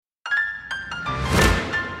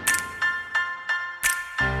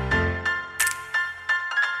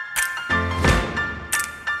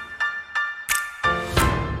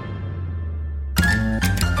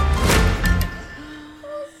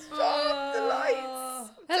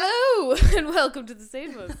and welcome to the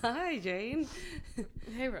Stain Bus. Hi, Jane.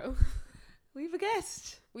 Hey, Ro. We've a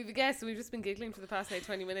guest. We've a guest, and we've just been giggling for the past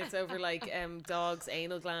 20 minutes over dogs'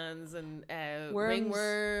 anal glands and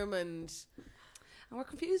ringworm and we're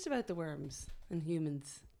confused about the worms and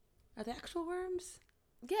humans. Are they actual worms?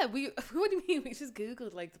 yeah. What do you mean? We just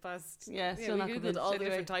googled the past. Yeah, we still not googled convinced. all the Anyway,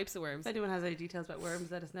 different types of worms. if anyone has any details about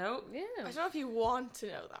worms, let us know. Yeah. I don't know if you want to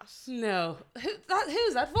know that. No.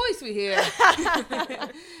 Who's that voice we hear? Who's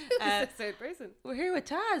the third person? We're here with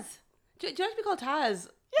Taz. Do you like to be called Taz?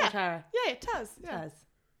 Yeah. Or Tara? Yeah, it does. Yeah. Taz.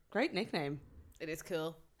 Great nickname. It is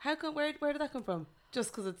cool. How come? Where did that come from?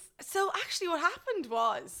 Just because it's... So actually what happened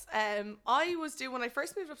was I was doing, when I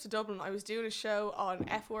first moved up to Dublin, I was doing a show on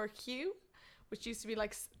F4Q, which used to be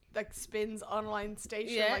like Spin's online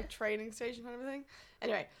station, Yeah. like training station kind of thing.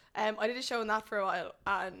 Anyway, I did a show on that for a while,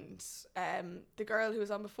 and the girl who was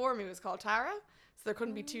on before me was called Tara, so there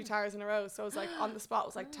couldn't be two Taras in a row, so I was like on the spot,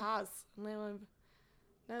 was like Taz. And now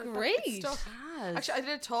I'm... Great. Taz. Actually, I did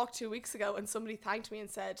a talk 2 weeks ago and somebody thanked me and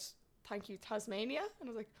said, "Thank you, Tasmania." And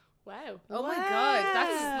I was like, wow. Oh my god,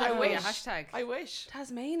 that's Wow. literally a wish. hashtag. I wish.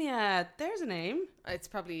 Tasmania. There's a name. It's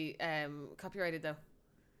probably copyrighted though.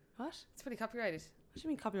 What? It's pretty copyrighted. What do you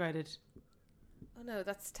mean copyrighted? Oh no,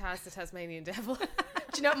 that's Taz the Tasmanian Devil.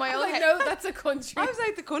 Do you know my old no, that's a country. I was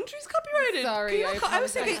like, the country's copyrighted. Sorry, Can you I not I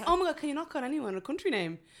was apologise. thinking, oh my god, can you not call anyone a country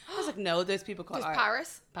name? I was like, no, there's people called There's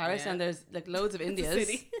Paris. Paris, Yeah. and there's like loads of It's a Indias.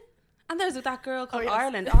 city. And there's that girl called yes.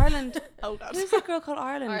 Ireland. Ireland. Oh god. Who's that girl called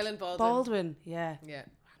Ireland? Ireland Baldwin. Baldwin. Yeah. Yeah.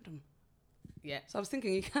 Random. Yeah. So I was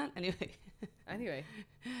thinking you can't anyway. Anyway,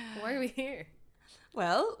 why are we here?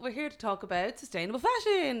 Well, we're here to talk about sustainable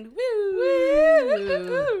fashion.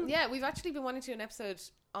 Woo! Yeah, we've actually been wanting to do an episode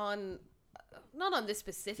on, not on this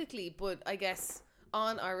specifically, but I guess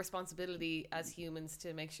on our responsibility as humans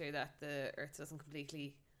to make sure that the Earth doesn't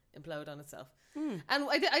completely implode on itself. And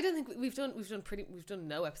I don't think we've done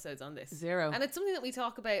no episodes on this. Zero. And it's something that we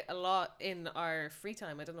talk about a lot in our free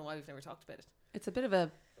time. I don't know why we've never talked about it. It's a bit of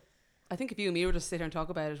a... I think if you and me were to sit here and talk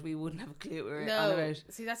about it, we wouldn't have a clue what we're on No, about.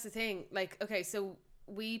 see, that's the thing. Like, okay, so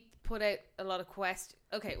we put out a lot of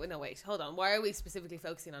Okay, well, no, wait, hold on. Why are we specifically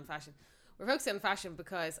focusing on fashion? We're focusing on fashion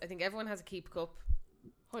because I think everyone has a keep cup.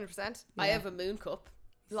 100%. I Yeah. have a moon cup.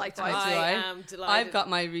 Likewise. I I do. am delighted.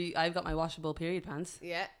 I've got my washable period pants.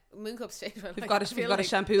 Yeah, moon cups change my We've life. got a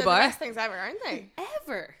shampoo They're the bar. best things ever, aren't they?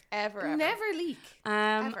 Ever. Ever. Never leak.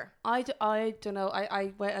 Ever. I don't know.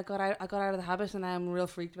 I got out of the habit, and I'm real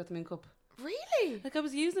freaked about the moon cup. Really? Like I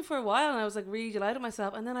was using it for a while, and I was like really delighted with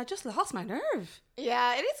myself, and then I just lost my nerve.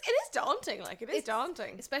 Yeah, it is daunting. Like, it is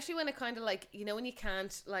daunting. Especially when it kind of when you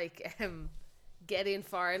can't get in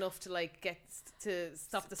far enough to get to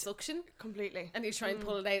stop the suction, Completely. and you try and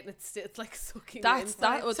pull it out, and it's like sucking. That's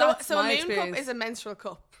the inside. that's So my a moon experience. cup is a menstrual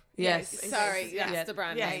cup. Yes. in Sorry, case- that's yeah. the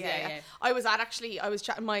brand. Yeah. I was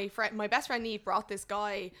chatting. My best friend Neve brought this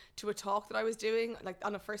guy to a talk that I was doing, like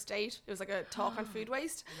on a first date. It was like a talk on food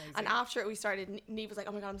waste. Amazing. And after we started, Neve was like,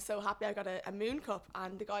 "Oh my god, I'm so happy I got a moon cup."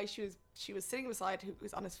 And the guy she was sitting beside, who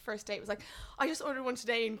was on his first date, was like, "I just ordered one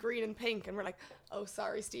today in green and pink." And we're like, "Oh,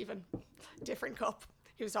 sorry, Stephen, different cup."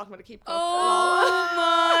 He was talking about a keep cup. Oh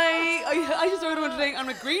my! I just ordered one today on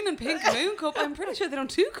a green and pink moon cup. I'm pretty sure they don't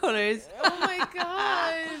two colours. Oh my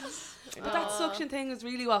god. But that suction thing is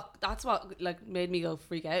really what made me go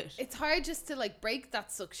freak out. It's hard just to break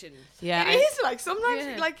that suction. Yeah, It is like sometimes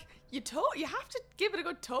Yeah. you have to give it a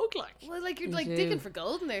good tug, like. Well, you're You do. digging for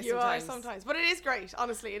gold in there You sometimes. are sometimes, but it is great.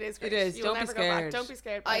 Honestly, it is great. It is. You'll Don't be never go scared. back. Don't be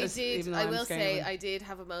scared. I Yes, did. even though I I'm will scared say of it. I did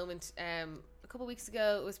have a moment. A couple of weeks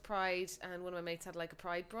ago, it was Pride, and one of my mates had a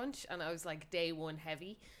Pride brunch, and I was day one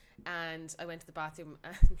heavy, and I went to the bathroom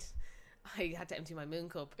and I had to empty my moon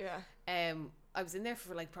cup. Yeah. I was in there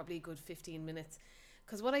for probably a good 15 minutes,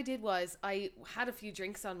 because what I did was I had a few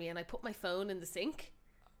drinks on me, and I put my phone in the sink.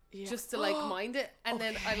 Yeah. Just to mind it, and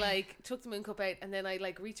then I took the moon cup out, and then I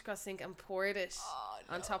reached across the sink and poured it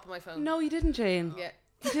on top of my phone. No, you didn't, Jane. Yeah.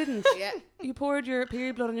 You didn't. Yeah. You poured your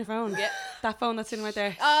period blood on your phone. Yeah. That phone that's sitting right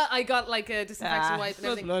there. I got a disinfection wipe and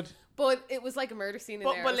blood, everything. blood. But it was like a murder scene in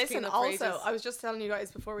there. I But was listen, cleaning up for also, ages. I was just telling you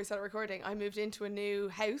guys before we started recording, I moved into a new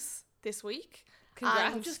house this week.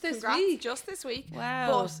 Congrats. And Just this congrats, week? Just this week.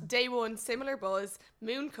 Wow. But day one, similar buzz,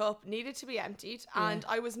 moon cup needed to be emptied. And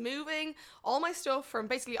I was moving all my stuff from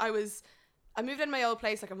I moved in my old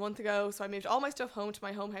place a month ago, so I moved all my stuff home to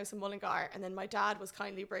my home house in Mullingar, and then my dad was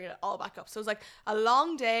kindly bringing it all back up. So it was a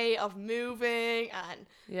long day of moving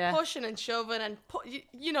and pushing and shoving and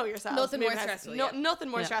you know yourself. Nothing more moving house. stressful, No, yeah. nothing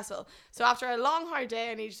more Yeah. stressful. So after a long hard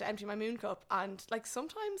day, I needed to empty my moon cup, and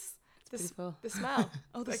sometimes Beautiful. the smell.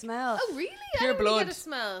 Oh, the smell. Oh, really? Pure I don't really blood. get a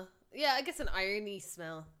smell. Yeah, I guess an irony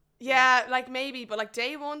smell. Yeah, like maybe, but like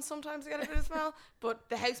day one, sometimes I get a bit of smell. But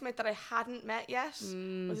the housemate that I hadn't met yet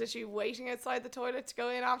was literally waiting outside the toilet to go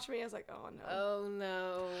in after me. I was like, oh no. Oh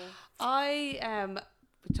no. I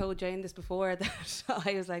told Jane this before that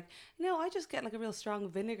I was like, no, I just get like a real strong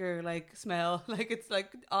vinegar like smell, like it's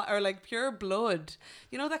like or like pure blood.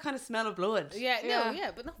 You know that kind of smell of blood. Yeah, Yeah. no,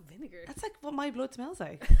 yeah, but not vinegar. That's like what my blood smells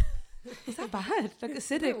like. Is that bad? Like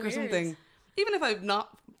acidic or Weird. something. Even if I'm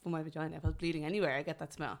not from my vagina, if I was bleeding anywhere, I get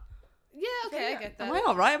that smell. Yeah, okay, I get that. Am I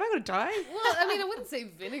all right? Am I going to die? Well, I mean, I wouldn't say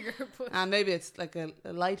vinegar, but Maybe it's like a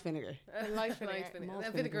light vinegar. a light vinegar, Malt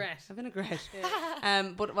a vinaigrette. A vinaigrette. Yeah.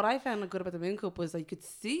 But what I found good about the moon cup was I could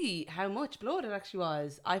see how much blood it actually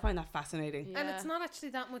was. I find that fascinating. And Yeah. it's not actually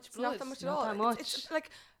that much It's blood. not that much at Not all. that It's much. like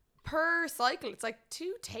per cycle, it's like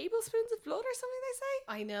 2 tablespoons of blood or something, they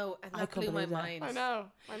say. I know, and I that can't blew my believe that. mind.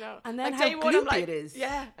 I know. And then Like, how day one, I'm gloopy like, it is.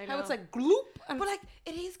 Yeah, I know. How it's like gloop. And but like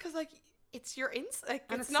it is because like it's your like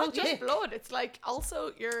And it's it's not so just thick. blood. It's like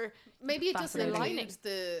also your Maybe it doesn't Fascinating. include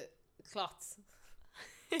the clots.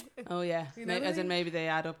 oh yeah, You know what I as in mean? maybe they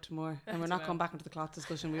add up to more. And we're not dunno. going back into the clot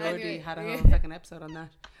discussion. We Anyway, already had a yeah. whole second episode on that.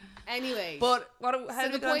 Anyway, But what? How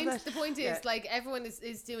so did the we go on to point, that? the point is Yeah. like everyone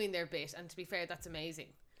is doing their bit, and to be fair, that's amazing.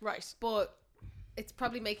 right. But it's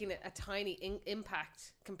probably making a tiny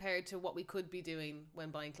impact compared to what we could be doing when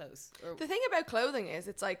buying clothes. Or The thing about clothing is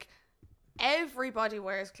it's like everybody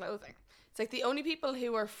wears clothing. It's like the only people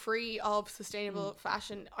who are free of sustainable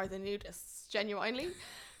fashion are the nudists, genuinely.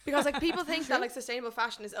 Because like people think that like sustainable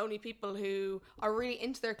fashion is only people who are really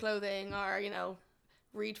into their clothing or, you know,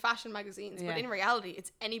 read fashion magazines. Yeah. But in reality,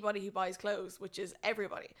 it's anybody who buys clothes, which is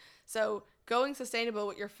everybody. So going sustainable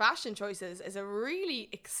with your fashion choices is a really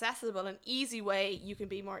accessible and easy way you can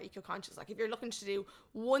be more eco-conscious. Like if you're looking to do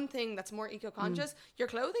one thing that's more eco-conscious, your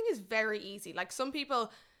clothing is very easy. Like some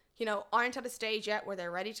people, you know, aren't at a stage yet where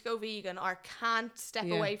they're ready to go vegan or can't step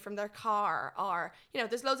Yeah. away from their car, or, you know,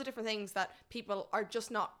 there's loads of different things that people are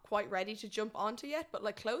just not quite ready to jump onto yet. But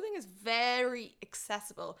like clothing is very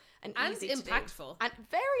accessible and easy to do. impactful. And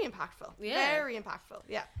very impactful. Yeah. Very impactful.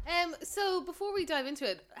 Yeah. So before we dive into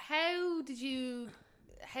it, how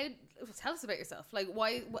tell us about yourself? Like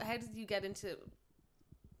how did you get into,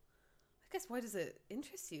 I guess, why does it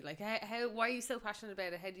interest you? Like why are you so passionate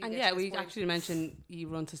about it? How do you And get yeah, to this we point? actually mentioned you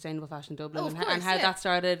run Sustainable Fashion Dublin Oh, of and, course, and how yeah. that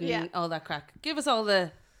started and Yeah. all that crack. Give us all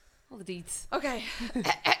the deets. Okay.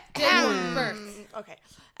 Genuine birth. Okay.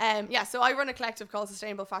 Yeah, so I run a collective called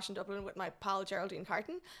Sustainable Fashion Dublin with my pal Geraldine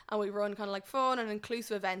Carton, and we run kind of like fun and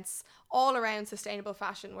inclusive events all around sustainable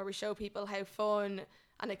fashion where we show people how fun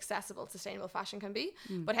and accessible sustainable fashion can be.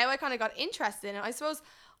 But how I kind of got interested in it, I suppose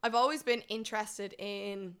I've always been interested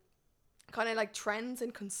in kind of like trends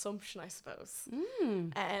in consumption, I suppose.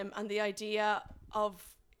 And the idea of,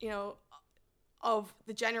 you know, of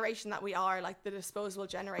the generation that we are, like the disposable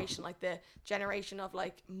generation, like the generation of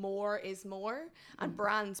like more is more, and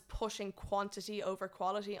brands pushing quantity over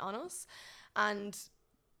quality on us. And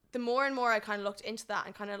the more and more I kind of looked into that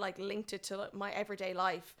and kind of like linked it to like, my everyday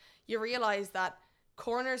life, you realize that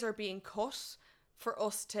corners are being cut for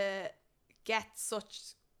us to get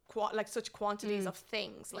such quantities of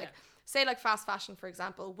things. Like say like fast fashion, for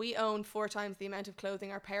example, we own 4 times the amount of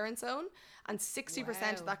clothing our parents own, and 60% Wow.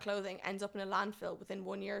 of that clothing ends up in a landfill within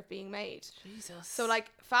 1 year of being made. Jesus. So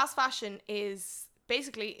like fast fashion is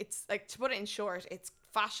basically, it's like, to put it in short, it's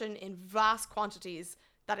fashion in vast quantities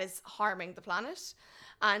that is harming the planet.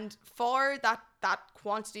 And for that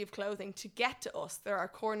quantity of clothing to get to us, there are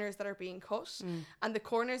corners that are being cut, and the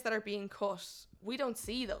corners that are being cut, we don't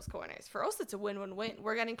see those corners. For us, it's a win-win-win.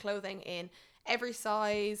 We're getting clothing in every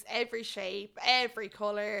size, every shape, every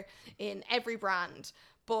color, in every brand.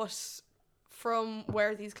 But from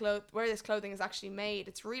where this clothing is actually made,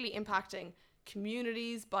 it's really impacting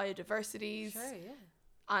communities, biodiversities, Sure, yeah.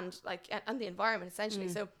 and like and the environment essentially.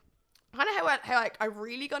 So kind of how I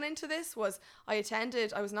really got into this was I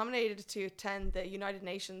was nominated to attend the United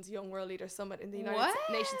Nations Young World Leader Summit in the United What?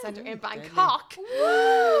 Nations Centre in deadly. Bangkok. Woo!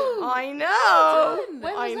 I know.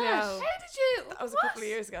 When I was know. that? How did you? That was a what? couple of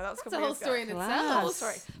years ago. That was a That's a couple whole of years story ago. in Class. itself. Whole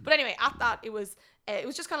story. But anyway, at that it was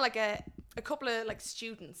just kind of like a couple of like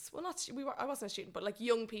students. Well, I wasn't a student, but like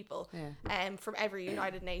young people. Yeah. From every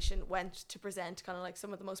United Nation went to present kind of like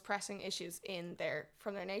some of the most pressing issues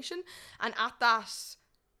from their nation, and at that.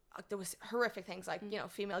 There was horrific things like, you know,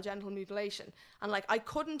 female genital mutilation. And like, I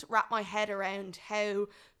couldn't wrap my head around how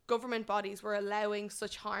government bodies were allowing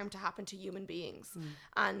such harm to happen to human beings.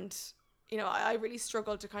 And, you know, I really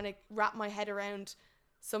struggled to kind of wrap my head around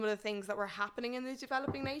some of the things that were happening in the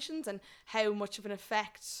developing nations and how much of an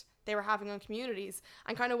effect they were having on communities.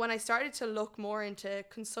 And kind of when I started to look more into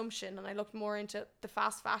consumption, and I looked more into the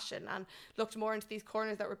fast fashion and looked more into these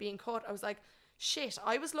corners that were being cut, I was like, shit,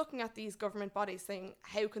 I was looking at these government bodies saying,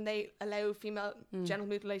 how can they allow female genital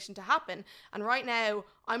mutilation to happen? And right now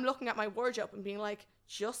I'm looking at my wardrobe and being like,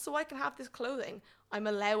 just so I can have this clothing, I'm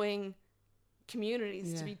allowing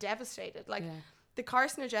communities to be devastated. Like the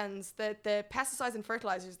carcinogens, the pesticides and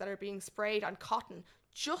fertilizers that are being sprayed on cotton,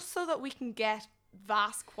 just so that we can get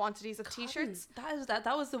vast quantities of t-shirts.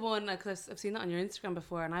 That was the one, like, cause I've seen that on your Instagram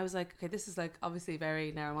before, and I was like, okay, this is like obviously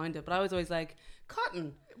very narrow-minded, but I was always like,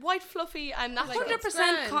 cotton, white fluffy and like natural.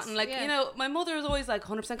 100% cotton, like you know, my mother was always like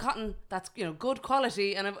 100% cotton, that's, you know, good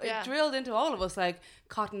quality, and it drilled into all of us like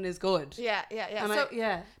cotton is good. And so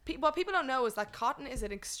what people don't know is that cotton is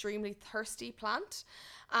an extremely thirsty plant,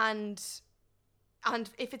 and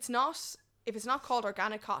if it's not called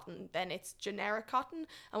organic cotton, then it's generic cotton.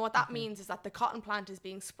 And what that means is that the cotton plant is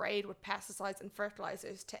being sprayed with pesticides and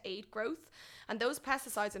fertilizers to aid growth. And those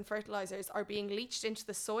pesticides and fertilizers are being leached into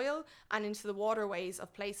the soil and into the waterways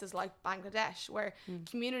of places like Bangladesh, where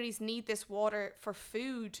communities need this water for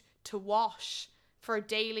food, to wash, for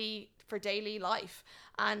daily life.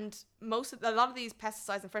 And a lot of these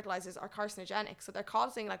pesticides and fertilizers are carcinogenic, so they're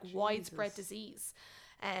causing like widespread disease.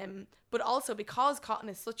 But also because cotton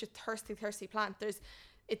is such a thirsty plant,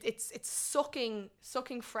 it's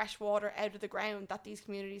sucking fresh water out of the ground that these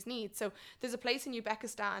communities need. So there's a place in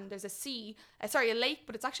Uzbekistan, there's a lake,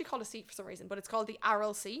 but it's actually called a sea for some reason, but it's called the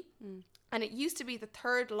Aral Sea. And it used to be the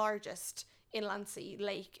third largest inland sea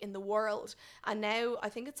lake in the world, and now I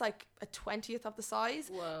think it's like a 20th of the size.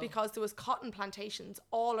 Whoa. Because there was cotton plantations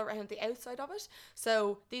all around the outside of it.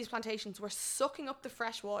 So these plantations were sucking up the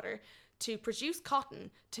fresh water to produce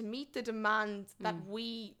cotton to meet the demand that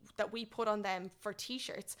we put on them for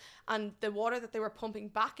t-shirts, and the water that they were pumping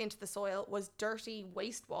back into the soil was dirty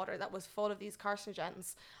wastewater that was full of these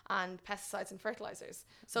carcinogens and pesticides and fertilizers.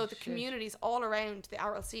 So the communities all around the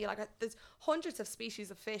Aral Sea, like there's hundreds of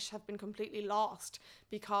species of fish have been completely lost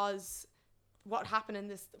because what happened in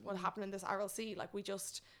this Aral Sea, like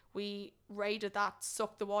we raided that,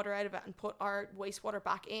 sucked the water out of it and put our wastewater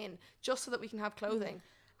back in just so that we can have clothing.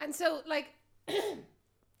 And so, like,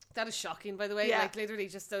 that is shocking, by the way. Yeah. Like, literally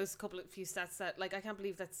just those few stats that, like, I can't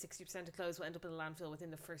believe that 60% of clothes will end up in a landfill within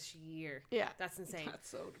the first year. Yeah. That's insane. That's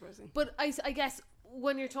so depressing. But I guess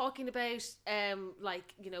when you're talking about,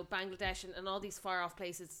 like, you know, Bangladesh and all these far off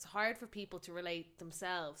places, it's hard for people to relate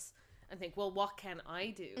themselves and think, well, what can I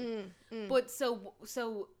do? But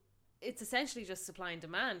so it's essentially just supply and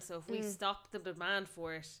demand. So if we stop the demand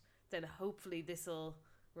for it, then hopefully this will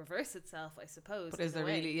reverse itself, I suppose. But is there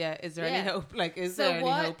really, is there any hope? Like, is so there any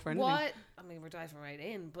hope for anything? I mean, we're diving right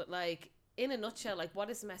in, but like, in a nutshell, like, what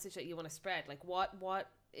is the message that you want to spread? Like, what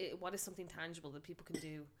is something tangible that people can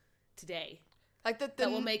do today, like that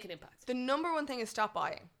will make an impact? The number one thing is stop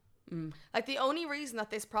buying. Like, the only reason that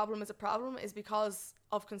this problem is a problem is because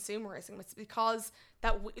of consumerism. It's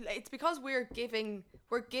because we're giving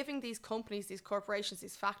these companies, these corporations,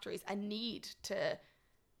 these factories a need to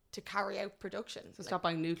carry out production. So stop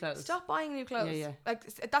buying new clothes. Stop buying new clothes. Yeah. Like,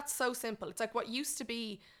 that's so simple. It's like what used to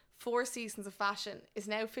be 4 seasons of fashion is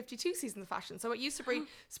now 52 seasons of fashion. So what used to be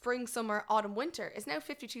spring, summer, autumn, winter is now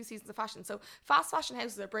 52 seasons of fashion. So fast fashion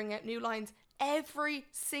houses are bringing out new lines every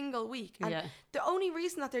single week. And the only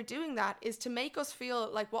reason that they're doing that is to make us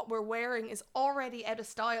feel like what we're wearing is already out of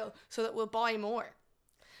style so that we'll buy more.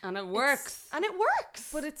 And it works.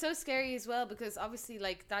 But it's so scary as well, because obviously,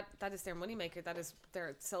 like, that is their moneymaker. That is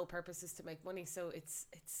their sole purpose, is to make money. So it's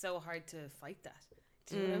so hard to fight that.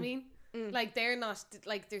 Do you know what I mean? Like, they're not,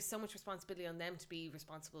 like, there's so much responsibility on them to be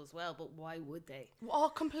responsible as well. But why would they? Oh,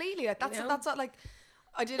 completely. Like, that's not like.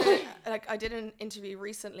 I did an interview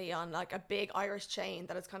recently on like a big Irish chain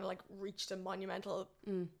that has kind of like reached a monumental.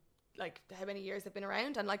 Like, how many years they've been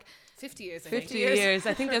around, and like 50 years. 50 years.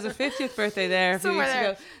 I think there's a 50th birthday there. Somewhere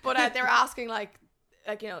there. But they were asking like,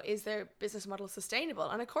 you know, is their business model sustainable?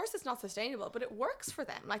 And of course it's not sustainable, but it works for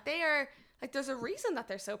them. Like, they are, like, there's a reason that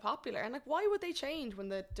they're so popular, and like, why would they change when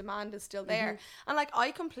the demand is still there? And like,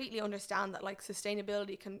 I completely understand that like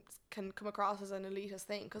sustainability can come across as an elitist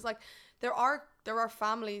thing, because like there are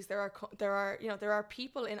families, there are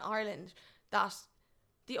people in Ireland that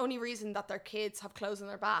the only reason that their kids have clothes on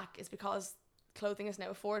their back is because clothing is now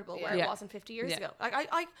affordable, where it wasn't 50 years ago. Like,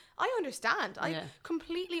 I understand. I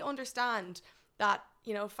completely understand that,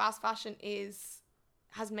 you know, fast fashion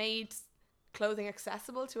has made clothing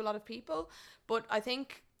accessible to a lot of people, but I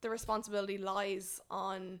think the responsibility lies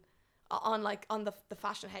on the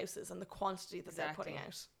fashion houses and the quantity that they're putting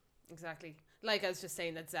out. Exactly. Like I was just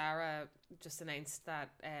saying that Zara just announced that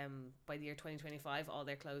by the year 2025 all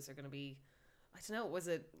their clothes are going to be, I don't know, was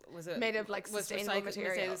it made of like sustainable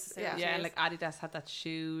materials. Yeah, and like Adidas had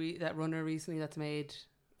that runner recently that's made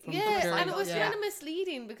from yeah, and it was kind of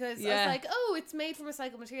misleading because I Yeah. was like, oh, it's made from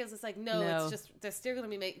recycled materials. It's like, no. No. It's just, they're still going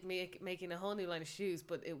to be making a whole new line of shoes,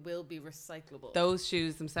 but it will be recyclable. Those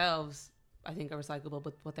shoes themselves I think are recyclable,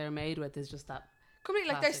 but what they're made with is just that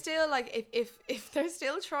completely, like, they're still like, if they're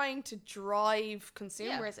still trying to drive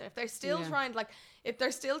consumerism, if they're still trying, like, if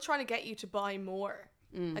they're still trying to get you to buy more,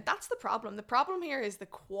 like, that's the problem. The problem here is the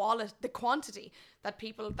quantity that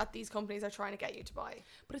these companies are trying to get you to buy.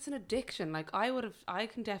 But it's an addiction. Like I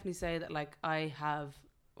can definitely say that like I have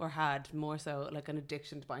or had more so like an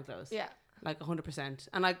addiction to buying clothes. Yeah. Like 100%.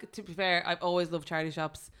 And like, to be fair, I've always loved charity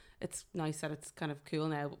shops. It's nice that it's kind of cool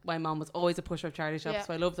now. My mom was always a pusher of charity shops,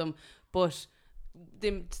 so I love them. But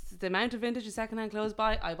the amount of vintage and secondhand clothes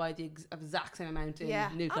I buy the exact same amount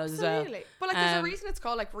in new clothes as well. But like, there's a reason it's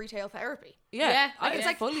called like retail therapy. It's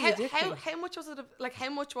like fully addicting. how much was it? Like, how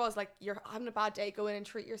much was like you're having a bad day, go in and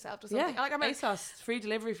treat yourself to something. Like, I mean, ASOS, free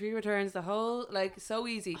delivery, free returns, the whole, like, so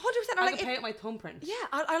easy. 100%. I like, could pay with my thumbprint. Yeah,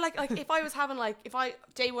 I like if I was having like, if I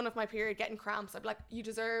day one of my period getting cramps, I'd be like, you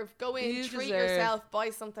deserve, go in, treat yourself, buy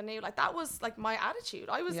something new. Like, that was like my attitude.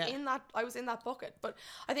 I was in that bucket. But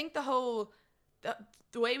I think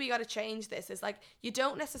the way we got to change this is like, you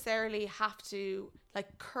don't necessarily have to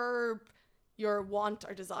like curb your want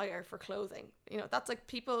or desire for clothing. You know, that's like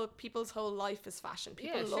people's whole life is fashion.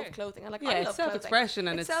 People love clothing, and like, I love it's self-expression,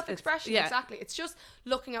 clothing. It's self-expression. Exactly. It's just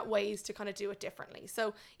looking at ways to kind of do it differently.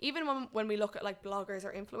 So even when we look at like bloggers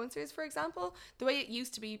or influencers, for example, the way it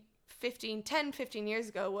used to be 15 years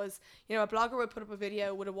ago was, you know, a blogger would put up a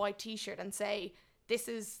video with a white t-shirt and say, this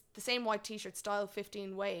is the same white t-shirt style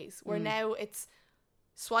 15 ways, where now it's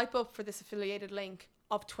swipe up for this affiliated link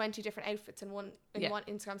of 20 different outfits in one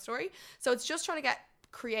Instagram story. So it's just trying to get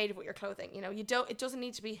creative with your clothing. You know, it doesn't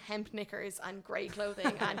need to be hemp knickers and grey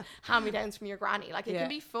clothing and hand-me-downs from your granny. Like, it can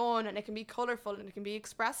be fun and it can be colourful and it can be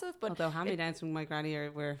expressive. But although hand-me-downs from my granny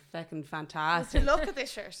were fucking fantastic. Look at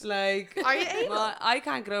this shirt. Like, are you able? Well, I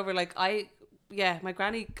can't get over, like, my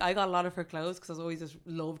granny, I got a lot of her clothes because I always just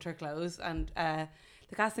loved her clothes. And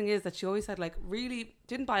the gas thing is that she always had, like, really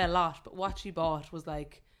didn't buy a lot, but what she bought was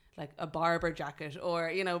like a Barber jacket,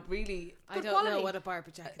 or, you know, really I don't know what a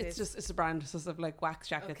Barber jacket is. It's a brand, it's just of like wax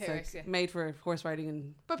jackets, made for horse riding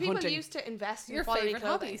and but people hunting. used to invest in your quality favorite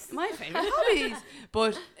clothing. hobbies. My favorite hobbies.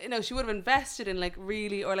 But, you know, she would have invested in like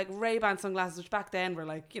really, or like Ray-Ban sunglasses, which back then were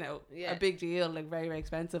like, you know, a big deal, like very, very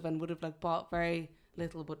expensive, and would have like bought very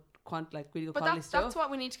little but like really good quality stuff. That's what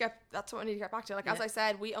we need to get back to. Like, as I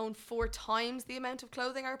said, we own 4 times the amount of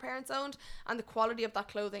clothing our parents owned, and the quality of that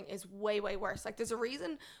clothing is way, way worse. Like, there's a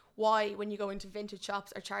reason why when you go into vintage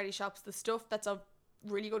shops or charity shops, the stuff that's of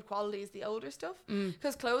really good quality is the older stuff,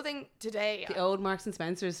 because clothing today, the old Marks and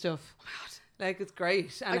Spencer stuff, like, it's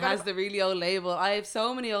great, and it has the really old label. I have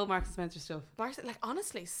so many old Marks and Spencer stuff. Like,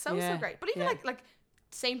 honestly, so great. But even like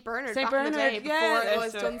St. Bernard St. back Bernard, in the day, before it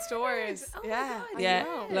was sure. done stores. Oh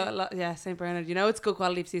Yeah, St. Bernard. You know, it's good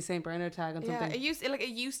quality to see a St. Bernard tag on something. It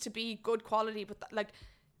used to be good quality, but like,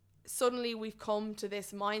 suddenly we've come to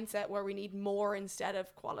this mindset where we need more instead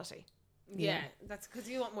of quality. Yeah, that's because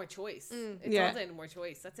you want more choice. It's all down to more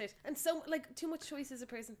choice. That's it. And so, like, too much choice is a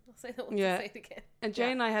prison. I'll say that once and say it again. And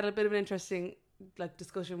Jane and I had a bit of an interesting like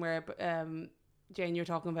discussion where Jane, you're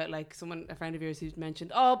talking about like a friend of yours who's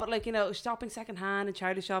mentioned, but like, you know, shopping secondhand and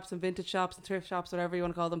charity shops and vintage shops and thrift shops, whatever you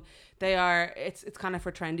want to call them, it's kind of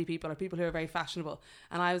for trendy people or people who are very fashionable.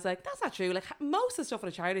 And I was like, that's not true. Like, most of the stuff in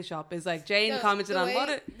a charity shop is like, Jane commented on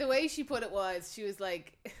the way she put it was, she was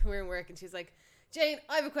like, we're in work and she was like, Jane,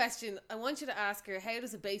 I have a question. I want you to ask her, how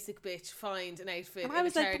does a basic bitch find an outfit in a charity or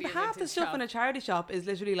vintage shop? And I was like, but half the stuff in a charity shop is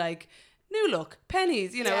literally like new look,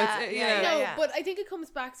 pennies, you know. But I think it comes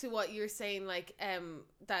back to what you're saying, like,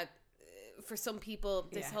 that for some people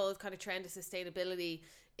this whole kind of trend of sustainability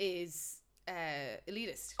is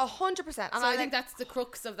elitist. 100%. And so I think that's the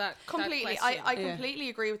crux of that. Completely. That I completely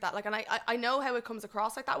agree with that. Like, and I know how it comes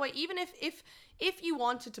across like that way. Even if you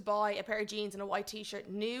wanted to buy a pair of jeans and a white t-shirt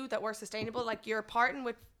new that were sustainable, like, you're parting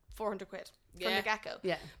with 400 quid from the get-go.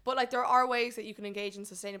 Yeah. But like, there are ways that you can engage in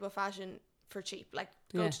sustainable fashion for cheap, like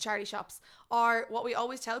go to charity shops, or what we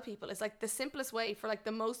always tell people is like the simplest way for like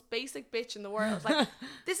the most basic bitch in the world. Like,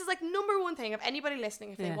 this is like number one thing of anybody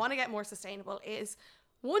listening if they want to get more sustainable is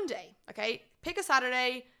one day, okay, pick a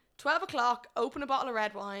Saturday, 12 o'clock, open a bottle of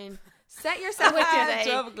red wine, set yourself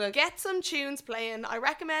up today, get some tunes playing. I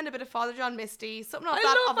recommend a bit of Father John Misty, something of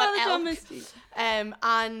that Father John ilk. Misty.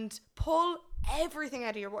 And pull everything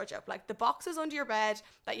out of your wardrobe, like the boxes under your bed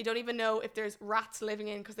that you don't even know if there's rats living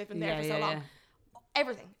in because they've been there for so long.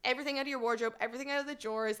 Everything out of your wardrobe, everything out of the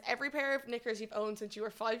drawers, every pair of knickers you've owned since you were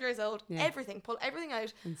 5 years old, everything, pull everything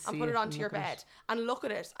out and put it onto your bed and look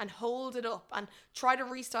at it and hold it up and try to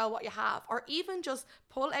restyle what you have, or even just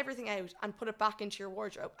pull everything out and put it back into your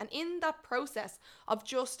wardrobe. And in that process of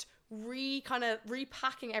just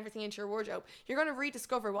repacking everything into your wardrobe, you're going to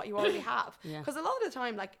rediscover what you already have. Because a lot of the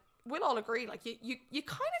time, like, we'll all agree, like you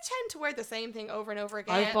kind of tend to wear the same thing over and over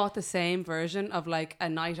again. I've bought the same version of like a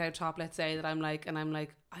night out top, let's say, that I'm like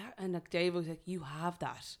Dave was like, you have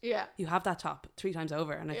that. Yeah. You have that top 3 times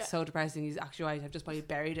over, and it's so depressing. He's actually right. I've just probably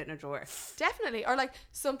buried it in a drawer. Definitely. Or like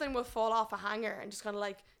something will fall off a hanger and just kind of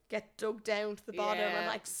like get dug down to the bottom and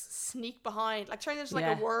like sneak behind, like trying to just like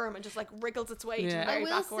a worm and just like wriggles its way to the very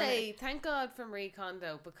back corner. I will say, thank God for Marie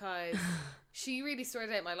Kondo, because she really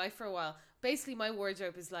sorted out my life for a while. Basically, my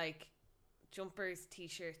wardrobe is like jumpers,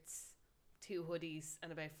 t-shirts, 2 hoodies,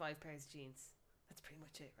 and about 5 pairs of jeans. That's pretty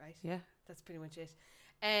much it, right? Yeah, that's pretty much it.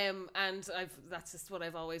 And that's just what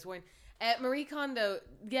I've always worn. Marie Kondo,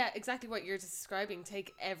 yeah, exactly what you're describing.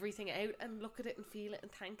 Take everything out and look at it and feel it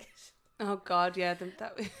and thank it. Oh God, yeah.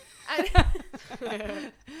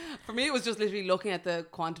 For me, it was just literally looking at the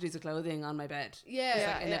quantities of clothing on my bed.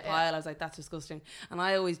 Yeah, like in a pile. I was like, that's disgusting. And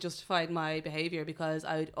I always justified my behaviour because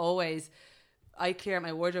I clear out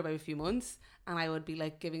my wardrobe every few months, and I would be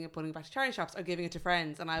like putting it back to charity shops or giving it to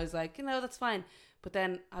friends. And I was like, that's fine. But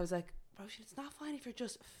then I was like, Roisin, it's not fine if you're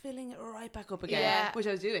just filling it right back up again, which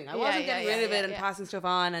I was doing. I wasn't getting rid of it and passing stuff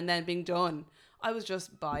on and then being done. I was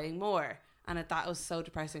just buying more. And that was so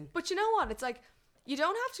depressing. But you know what? It's like, you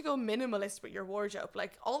don't have to go minimalist with your wardrobe.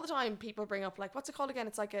 Like, all the time people bring up, like, what's it called again?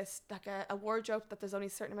 It's like a wardrobe that there's only a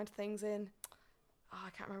certain amount of things in. Oh, I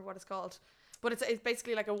can't remember what it's called. But it's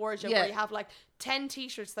basically like a wardrobe where you have like 10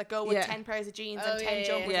 t-shirts that go with 10 pairs of jeans and 10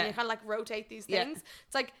 jumpers, and you kind of like rotate these things.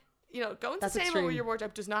 It's like, going sustainable with your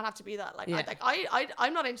wardrobe does not have to be that. Like,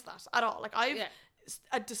 I'm not into that at all. Like, I've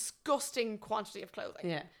a disgusting quantity of clothing.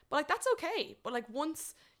 Yeah. But like, that's okay. But like,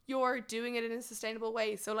 once you're doing it in a sustainable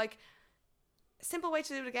way, so like, a simple way to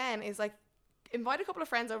do it again is like, invite a couple of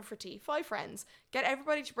friends over for tea, 5 friends, get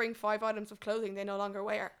everybody to bring 5 items of clothing they no longer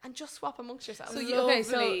wear, and just swap amongst yourselves. So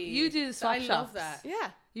you do swap shops. I love that. Yeah.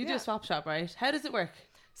 You do a swap shop, right? How does it work?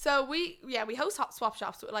 So we host swap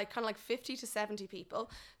shops with like kind of like 50 to 70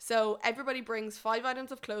 people. So everybody brings 5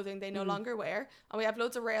 items of clothing they no longer wear, and we have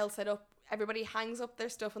loads of rails set up. Everybody hangs up their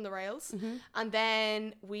stuff on the rails, and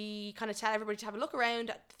then we kind of tell everybody to have a look around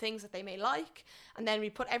at the things that they may like, and then we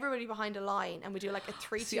put everybody behind a line and we do like a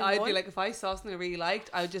 3, 2, 1. I'd be like, if I saw something I really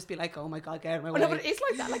liked, I would just be like, oh my God, get out of my way. No, but it's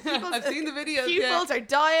like that. Like, people's I've seen the videos. Pupils are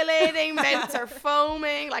dilating, mouths are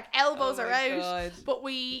foaming, like elbows are out. God. But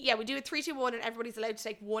we do a 3, 2, 1, and everybody's allowed to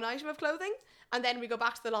take 1 item of clothing. And then we go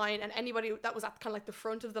back to the line, and anybody that was at kind of like the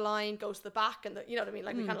front of the line goes to the back, and you know what I mean?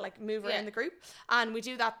 Like, we kind of like move around the group, and we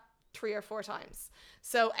do that 3 or 4 times.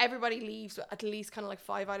 So everybody leaves with at least kind of like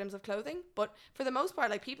 5 items of clothing. But for the most part,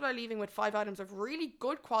 like, people are leaving with 5 items of really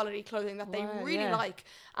good quality clothing that they really like.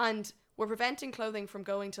 And we're preventing clothing from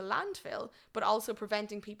going to landfill, but also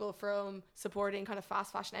preventing people from supporting kind of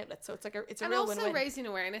fast fashion outlets. So it's like it's a real win-win. And also raising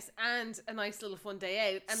awareness and a nice little fun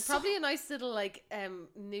day out, and probably a nice little like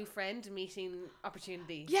new friend meeting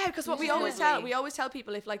opportunity. Yeah, because what we always tell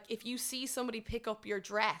people, if you see somebody pick up your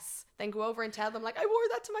dress, then go over and tell them, like, I wore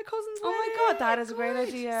that to my cousin's wedding. Oh my God, that is a great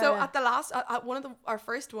idea. So at one of our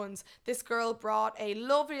first ones, this girl brought a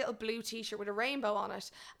lovely little blue t-shirt with a rainbow on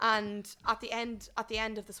it, and at the end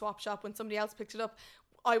of the swap shop, when somebody else picked it up,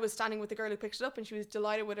 I was standing with the girl who picked it up, and she was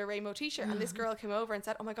delighted with her rainbow t-shirt, and this girl came over and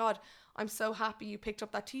said, oh my God, I'm so happy you picked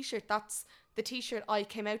up that t-shirt. That's the t-shirt I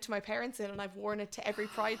came out to my parents in, and I've worn it to every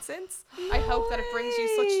Pride since. I hope that it brings you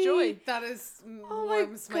such joy. That is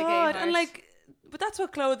warms my gay heart. And like, but that's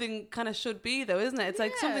what clothing kind of should be, though, isn't it? It's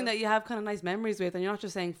like something that you have kind of nice memories with, and you're not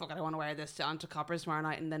just saying, fuck it, I want to wear this onto Coppers tomorrow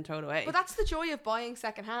night and then throw it away. But that's the joy of buying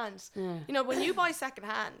secondhand. Yeah. You know, when you buy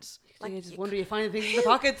secondhand, like, you just wonder, you find things in the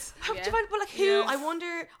pockets. How do you find? But like, who? I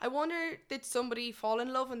wonder, did somebody fall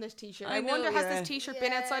in love in this t-shirt? I wonder, has this t-shirt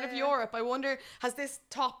been outside of Europe? I wonder, has this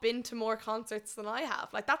top been to more concerts than I have?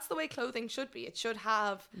 Like, that's the way clothing should be. It should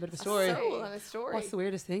have a bit of a story. Soul and a story. What's the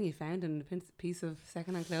weirdest thing you found in a piece of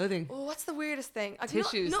secondhand clothing? Oh, what's the weirdest thing?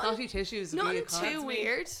 Tissues. Naughty tissues. Nothing too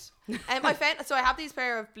weird. I found, so I have these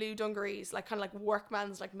pair of blue dungarees, like kind of like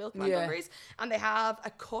workman's, like milkman dungarees, and they have a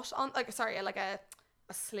cut on, like, sorry, like a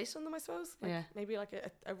slit on them, I suppose. Like Yeah. maybe like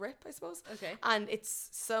a rip, I suppose. Okay. And it's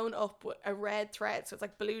sewn up with a red thread, so it's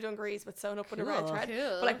like blue dungarees but sewn up with a red Cool. thread.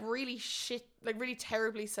 Cool. But like really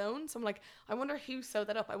terribly sewn. So I'm like, I wonder who sewed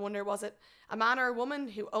that up. I wonder, was it a man or a woman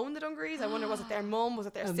who owned the dungarees? I wonder, was it their mum? Was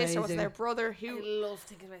it their sister? Was it Amazing. their brother? I Who? love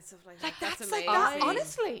thinking about stuff like that. Like That's that's amazing. like that. I-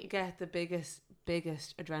 Honestly, Get the biggest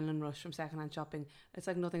adrenaline rush from secondhand shopping. It's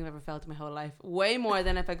like nothing I've ever felt in my whole life. Way more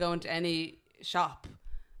than if I go into any shop.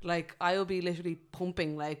 Like I will be literally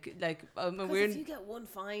pumping like Because we're if you get one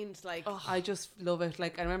find, like, I just love it.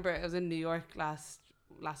 Like I remember I was in New York last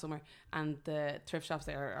summer, and the thrift shops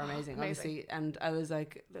there are amazing, obviously. And I was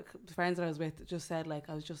like, look, the friends that I was with just said like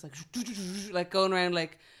I was just like going around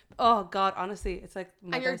like, oh god, honestly, it's like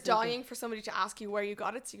my and you're best thinking. dying for somebody to ask you where you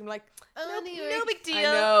got it, so you can be like, Oh, no, New York. no big deal. I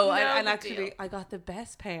know, no and big actually deal. I got the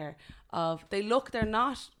best pair of. They're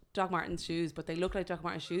not Doc Martens shoes, but they look like Doc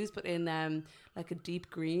Martens shoes, but in like a deep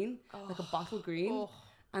green, like a bottle green. Oh.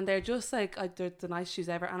 And they're just like they're the nice shoes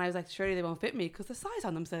ever. And I was like, surely they won't fit me, because the size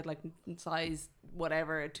on them said like size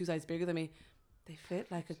whatever, 2 sizes bigger than me. They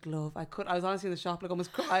fit like a glove. I was honestly in the shop like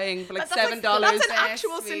almost crying for like $7. That's an Best actual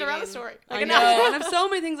feeling. Cinderella story. Like I an know, and I have so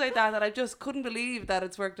many things like that I just couldn't believe that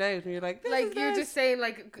it's worked out. And you're like, this like is you're nice. just saying,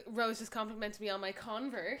 like, Rose just complimented me on my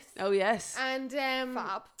Converse. Oh yes, And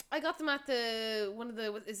Fab. I got them at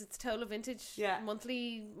is it Tola Vintage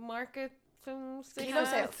monthly market things? they Kilo have?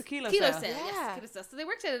 sale. it's the kilo Kilo sale. sale, Yeah. yes, kilo sale. So they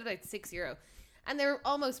worked out at about €6, and they're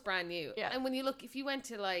almost brand new. Yeah. And when you look, if you went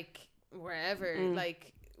to like wherever,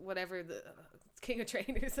 like whatever the King of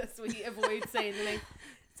Trainers, as we avoid saying the name,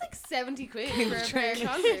 it's like 70 quid for a pair of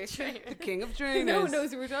Converse. The king of No trainers. one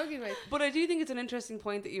knows who we're talking about. But I do think it's an interesting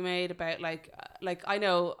point that you made about like I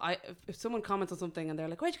know if someone comments on something and they're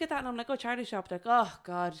like, where'd you get that? And I'm like, oh, charity shop. They're like, oh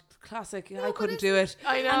god, classic. I couldn't do it.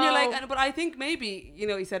 I know. And you're like, but I think maybe, you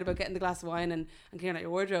know, you said about getting the glass of wine and clearing out your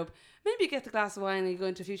wardrobe. Maybe you get the glass of wine and you go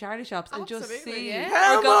into a few charity shops and just Absolutely, see. yeah.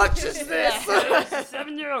 How or go- much is this?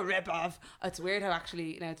 €7 rip off. It's weird how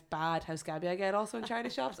actually, you know, it's bad how scabby I get also in charity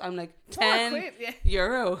shops. I'm like, £4, yeah.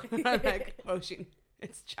 €10. I'm like, Ocean,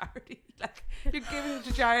 it's charity. Like, you're giving it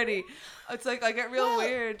to charity. It's like, I get real Well,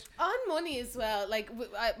 weird. On money as well. Like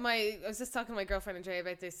I was just talking to my girlfriend Andrea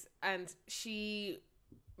about this, and she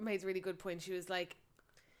made a really good point. She was like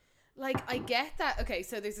I get that. Okay,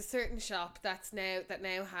 so there's a certain shop that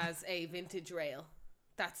now has a vintage rail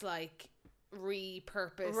that's like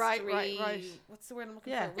repurposed, Right. What's the word I'm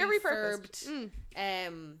looking Yeah. for? Yeah, repurposed.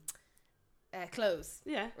 Clothes.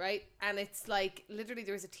 Yeah. Right, and it's like literally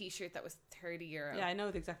there was a T-shirt that was €30. Yeah, I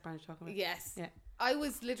know the exact brand you're talking about. Yes. Yeah. I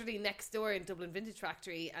was literally next door in Dublin Vintage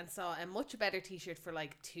Factory and saw a much better T-shirt for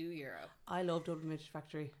like €2. I love Dublin Vintage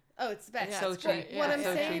Factory. Oh, it's the best. Yeah, so it's cheap. great. What Yeah, I'm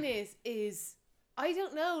so saying cheap. is I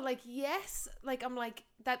don't know, like, yes, like, I'm like,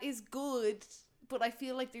 that is good, but I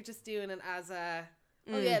feel like they're just doing it as a,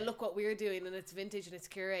 oh yeah, look what we're doing, and it's vintage and it's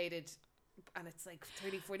curated, and it's like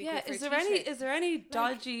 30, 40 Yeah, quid is for a there any t-shirt.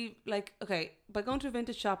 dodgy, like, okay, by going to a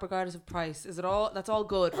vintage shop regardless of price, is it all, that's all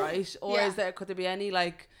good, right? Or Yeah. could there be any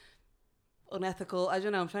like unethical, I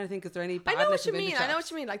don't know, I'm trying to think, is there any I badness know what you in mean. vintage I know shops?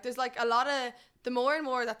 what you mean. Like, there's like a lot of the more and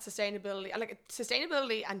more that sustainability, like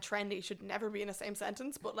sustainability and trendy should never be in the same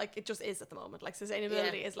sentence, but like it just is at the moment. Like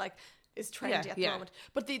sustainability is trendy at the moment.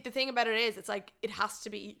 But the thing about it is, it's like it has to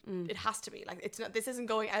be. It has to be like it's not. This isn't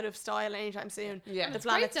going out of style anytime soon. Yeah. The It's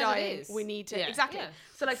planet's great that it dying. is. We need to Yeah. exactly. Yeah.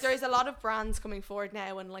 So like there is a lot of brands coming forward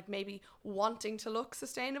now and like maybe wanting to look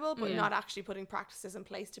sustainable, but not actually putting practices in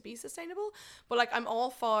place to be sustainable. But like I'm all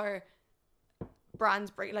for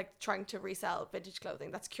brands like trying to resell vintage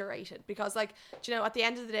clothing that's curated, because like, do you know, at the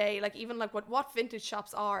end of the day, like even like what vintage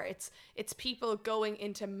shops are, it's people going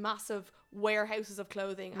into massive warehouses of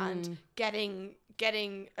clothing and getting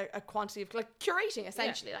a quantity of, like, curating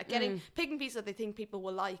essentially, like getting picking pieces that they think people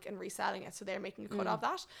will like and reselling it, so they're making a cut of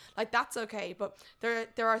that. Like that's okay, but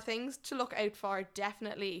there are things to look out for,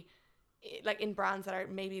 definitely, like in brands that are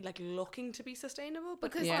maybe like looking to be sustainable,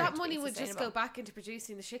 but Because want that to be money would just sustainable. go back into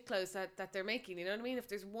producing the shit clothes that they're making, you know what I mean? If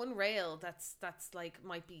there's one rail that's like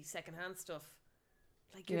might be secondhand stuff,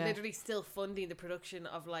 like you're Yeah. literally still funding the production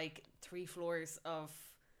of like 3 floors of.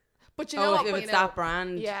 But you know Oh, what? if But it's you know, that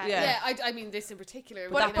brand. yeah. Yeah, I mean this in particular.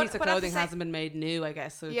 But that you know, piece of but at the clothing same- hasn't been made new, I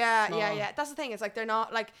guess. So it's yeah, small. That's the thing. It's like they're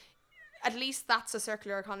not like. At least that's a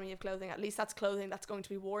circular economy of clothing. At least that's clothing that's going to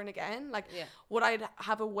be worn again. Like, Yeah. what I'd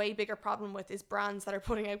have a way bigger problem with is brands that are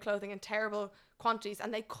putting out clothing in terrible quantities,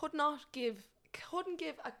 and they couldn't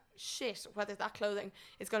give a shit whether that clothing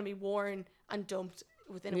is going to be worn and dumped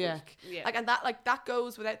within a Yeah. week. Yeah. Like, and that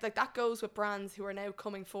goes with brands who are now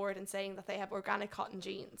coming forward and saying that they have organic cotton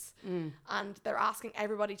jeans, and they're asking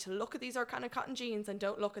everybody to look at these organic cotton jeans and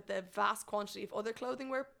don't look at the vast quantity of other clothing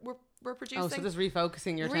we're producing. Oh, so just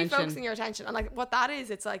refocusing your attention. Refocusing your attention. And like what that is,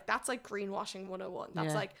 it's like that's like greenwashing 101. That's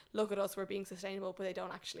Yeah. like, look at us, we're being sustainable, but they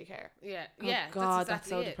don't actually care. Yeah. Oh Yeah. God, that's exactly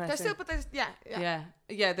so it. depressing. There's still, but there's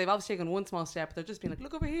Yeah, they've obviously taken one small step. They're just being like,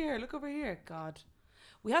 look over here. God.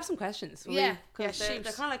 We have some questions. Will Yeah. we? 'Cause Yeah, they're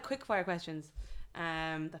shoot. kind of like quick fire questions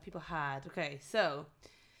that people had. Okay, so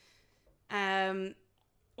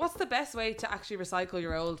what's the best way to actually recycle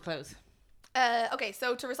your old clothes? Okay,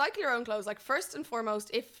 so to recycle your own clothes, like first and foremost,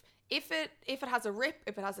 if it has a rip,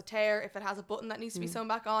 if it has a tear, if it has a button that needs to be sewn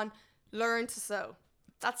back on, learn to sew.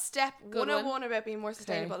 That's step Good 101 about being more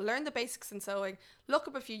sustainable. Learn the basics in sewing. Look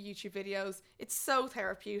up a few YouTube videos. It's so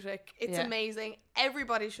therapeutic. It's Yeah. amazing.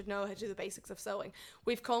 Everybody should know how to do the basics of sewing.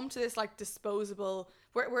 We've come to this like disposable.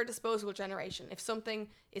 We're a disposable generation. If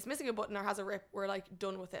something is missing a button or has a rip, we're like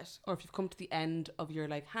done with it. Or if you've come to the end of your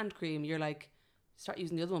like hand cream, you're like, start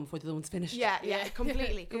using the other one before the other one's finished. Yeah, Yeah.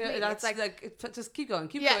 completely. Yeah, that's It's like just keep going,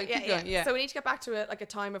 keep going. Yeah. So we need to get back to it like a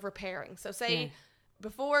time of repairing. So say Yeah.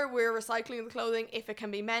 before we're recycling the clothing, if it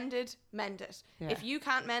can be mended, mend it. Yeah. If you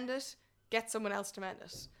can't mend it, get someone else to mend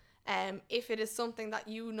it. If it is something that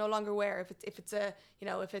you no longer wear, if it's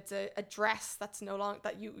a dress that's no longer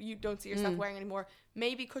that you don't see yourself wearing anymore,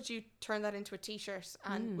 maybe could you turn that into a t-shirt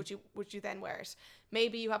and would you then wear it?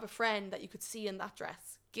 Maybe you have a friend that you could see in that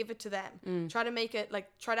dress. Give it to them. Try to make it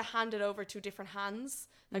try to hand it over to different hands.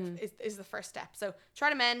 Is the first step. So try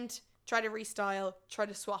to mend, try to restyle, try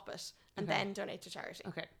to swap it, and then donate to charity.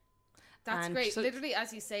 Okay. That's And great. so- Literally,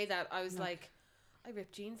 as you say that, I was like, I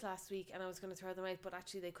ripped jeans last week and I was going to throw them out, but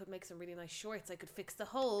actually they could make some really nice shorts. I could fix the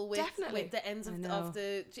hole with Definitely. the ends I of know.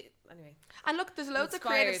 the anyway. And look, there's loads of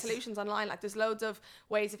creative Inspired. solutions online. Like there's loads of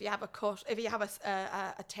ways if you have a cut, if you have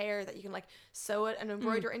a tear that you can like sew it and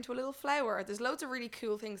embroider into a little flower. There's loads of really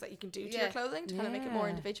cool things that you can do to your Yeah. clothing to kind of make it more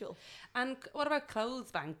Yeah. individual. And what about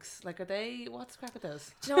clothes banks? Like, what's crap with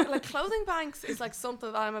those? Do you know what? Like clothing banks is like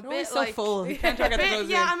something that I'm a They're bit always so like full. You can't get the clothes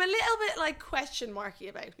in. I'm a little bit like question marky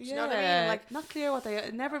about. Do you know what I mean? Like not clear what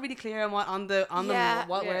they never really clear on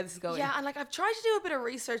where this is going. Yeah, and like I've tried to do a bit of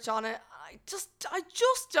research on it. I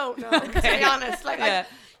just don't know, to be honest. Like, Yeah. you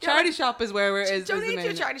know, Charity like, shop is where we're is. donate the to a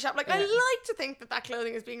main- charity shop. Like I Yeah. like to think that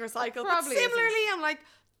clothing is being recycled, Probably but similarly, I'm like,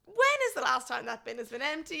 when is the last time that bin has been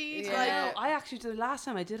emptied? Yeah. Like, No, I actually the last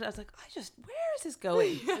time I did it, I was like, where is this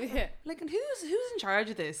going? Yeah. Like, and who's in charge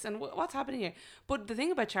of this, and what's happening here? But the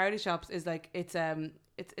thing about charity shops is like it's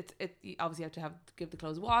you obviously have to give the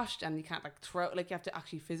clothes washed, and you can't like throw, like you have to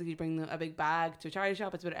actually physically bring a big bag to a charity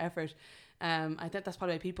shop. It's a bit of effort. I think that's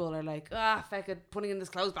probably why people are like, feck it, putting in this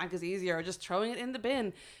clothes bank is easier, or just throwing it in the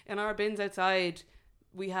bin. In our bins outside,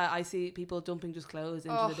 I see people dumping just clothes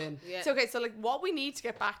into the bin. Yeah. So, okay, so like what we need to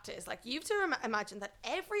get back to is like you have to imagine that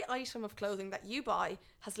every item of clothing that you buy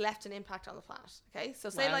has left an impact on the planet. Okay, so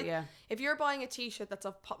say Wow, if you're buying a t-shirt that's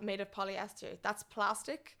made of polyester, that's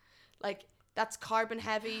plastic, like that's carbon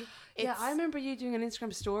heavy. Yeah, I remember you doing an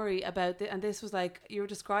Instagram story about it, and this was like you were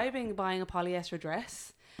describing buying a polyester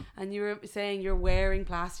dress, and you were saying you're wearing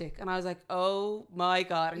plastic, and I was like, oh my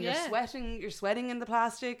god, and Yeah. you're sweating in the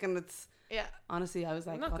plastic, and it's Yeah. honestly, I was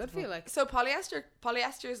like, Not what good the for you, fuck? like. So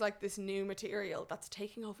polyester is like this new material that's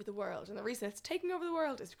taking over the world, and the reason it's taking over the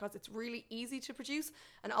world is because it's really easy to produce,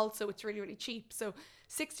 and also it's really, really cheap. So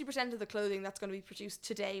 60% of the clothing that's going to be produced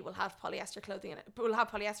today will have polyester clothing in it. Will have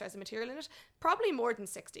polyester as a material in it. Probably more than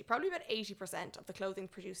 60. Probably about 80% of the clothing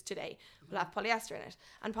produced today will have polyester in it.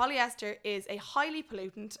 And polyester is a highly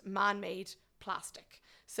pollutant, man-made plastic.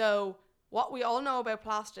 So what we all know about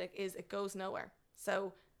plastic is it goes nowhere.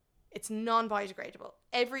 So it's non-biodegradable.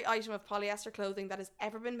 Every item of polyester clothing that has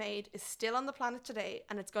ever been made is still on the planet today,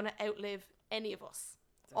 and it's going to outlive any of us.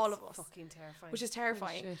 All of us. Fucking terrifying. Which is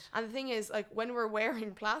terrifying. shit. And the thing is, like, when we're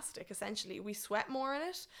wearing plastic, essentially, we sweat more in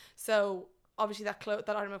it. So obviously that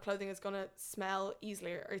item of clothing is going to smell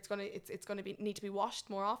easier, or it's going to need to be washed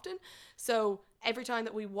more often. So every time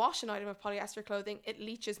that we wash an item of polyester clothing, it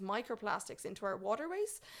leaches microplastics into our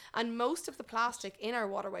waterways. And most of the plastic in our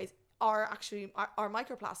waterways are actually are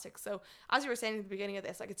microplastics. So as you were saying at the beginning of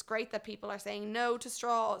this, like, it's great that people are saying no to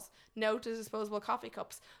straws, no to disposable coffee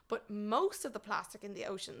cups, but most of the plastic in the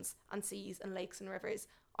oceans and seas and lakes and rivers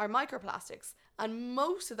are microplastics, and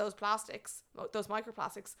most of those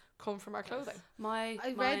microplastics come from our clothing. My I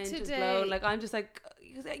read mind is today- blown. Like, I'm just like,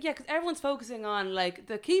 yeah, because everyone's focusing on like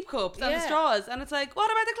the keep cups and the Yeah. straws, and it's like, what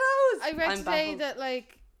about the clothes? I read I'm today baffled. that,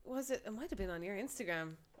 like, it might have been on your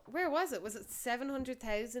Instagram. Where was it? Was it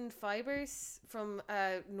 700,000 fibers from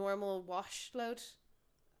a normal wash load?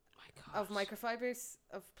 of microfibers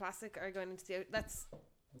of plastic are going into the. That's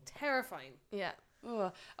terrifying. Yeah.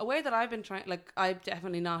 Oh, a way that I've been trying, like, I've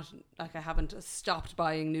definitely not, like, I haven't stopped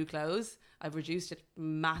buying new clothes. I've reduced it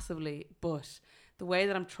massively, but the way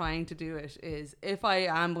that I'm trying to do it is, if I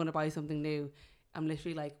am going to buy something new, I'm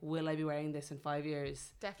literally like, will I be wearing this in 5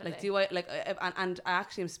 years? Definitely. Like, do I, like, and I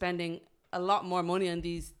actually am spending a lot more money on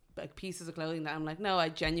these, like, pieces of clothing that I'm like, no, I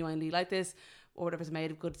genuinely like this, or whatever's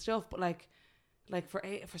made of good stuff, but like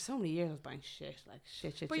for so many years I was buying shit.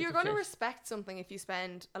 But you're going to respect something if you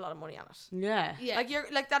spend a lot of money on it. Yeah. Like, you're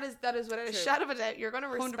like, that is without a True. shadow of a doubt, you're going to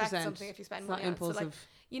respect 100%. something if you spend It's money not on it. So, like, impulsive.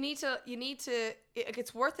 you need to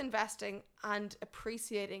it's worth investing and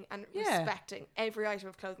appreciating and Yeah. respecting every item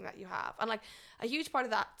of clothing that you have. And like, a huge part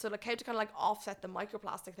of that, so like, how to kind of like offset the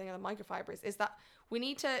microplastic thing and the microfibers, is that we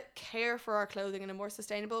need to care for our clothing in a more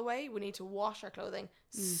sustainable way. We need to wash our clothing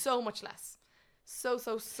so much less. So much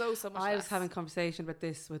less. I was having a conversation about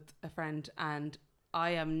this with a friend, and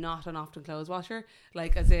I am not an often clothes washer.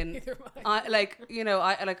 Like, as in, Neither am I. I like, you know,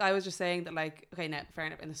 I was just saying that, like, okay, now fair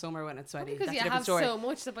enough, in the summer when it's sweaty, Because that's you a different have story. so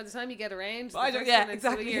much that by the time you get around, to the I don't, first yeah, one, it's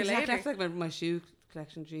exactly. a year Exactly. later. That's like my shoe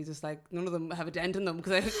collection. Jesus, like, none of them have a dent in them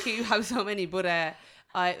because I keep have so many. But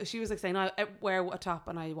she was like saying, no, I wear a top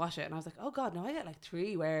and I wash it, and I was like, oh god, no, I get like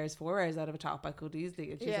 4 wears out of a top. I could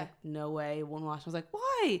easily. And she's like, no way, one wash. I was like,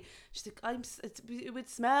 why? She's like, it would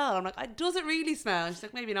smell. I'm like, it doesn't really smell. And she's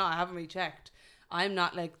like, maybe not. I haven't really checked. I'm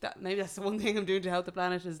not like that. Maybe that's the one thing I'm doing to help the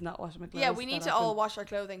planet, is not washing my clothes. Yeah, we need that to often. all wash our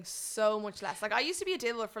clothing so much less. Like, I used to be a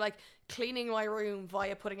diddler for like cleaning my room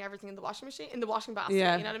via putting everything in the washing machine, in the washing basket.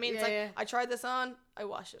 Yeah. You know what I mean? It's Yeah, like, yeah. I try this on, I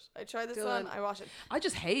wash it. I try this Done. on, I wash it. I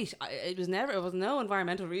just hate. It was no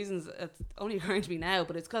environmental reasons. It's only occurring to me now,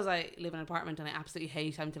 but it's because I live in an apartment and I absolutely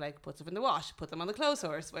hate having to like put stuff in the wash, put them on the clothes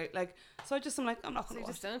horse. Wait, like, so I'm like, I'm not So going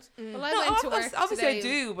you to wash. just don't. Well, I No, went to work obviously I today.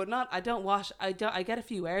 do, but not. I don't wash. I get a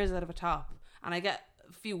few wears out of a top, and I get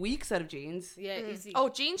a few weeks out of jeans. Yeah, easy. Oh,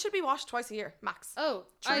 jeans should be washed twice a year, max. Oh,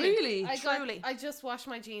 Truly? Truly. I just washed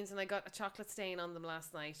my jeans and I got a chocolate stain on them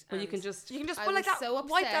last night. But you and can just. You can just I put like was that, so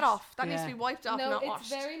wipe that upset. off. That needs Yeah. to be wiped off, no, not it's washed.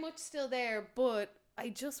 very much still there, but I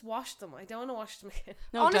just washed them. I don't want to wash them again.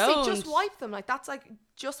 No, Honestly, don't. just wipe them. Like, that's like,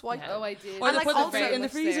 just wipe Yeah. them. Oh, I did. Or And they like put them also- in the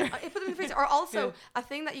freezer. I put them in the freezer. Or also, Yeah. a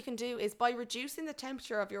thing that you can do is by reducing the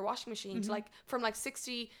temperature of your washing machine to like, from like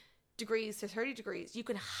 60 degrees to 30 degrees, you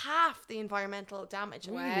can half the environmental damage.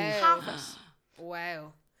 Wow. Half it.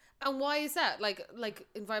 Wow. And why is that? Like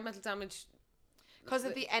environmental damage. Because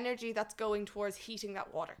of the energy that's going towards heating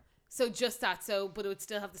that water. So just that. So, but it would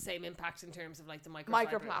still have the same impact in terms of like the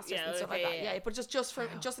Microplastics and stuff like that. Yeah, but just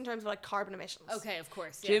in terms of like carbon emissions. Okay, of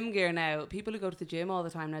course. Yeah. Gym gear now. People who go to the gym all the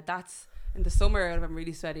time now. That's in the summer. If I'm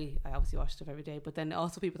really sweaty, I obviously wash stuff every day. But then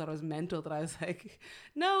also people thought I was mental. That I was like,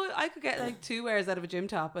 no, I could get like 2 wears out of a gym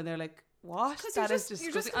top, and they're like, what? 'Cause That you're is just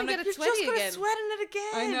disgusting. gonna I'm get like, it You're sweaty just going to again. sweat in it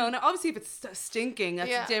again. I know. Now, obviously, if it's stinking, that's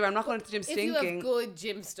Yeah. a day where I'm not going to the gym If you stinking. have good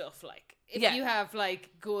gym stuff, like if Yeah. you have like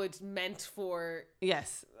good meant for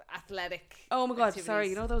Yes. athletic. Oh my god, activities. sorry.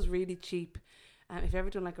 You know those really cheap. If you've ever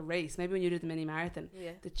done like a race, maybe when you did the mini marathon,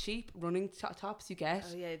 Yeah. the cheap running tops you get,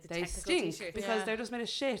 Oh yeah, the they technical stink t-shirts. because Yeah. they're just made of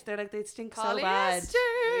shit. They're like they stink so bad. Polyester.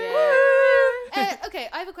 Okay,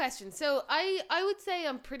 I have a question. So I would say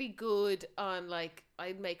I'm pretty good on like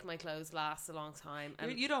I'd make my clothes last a long time.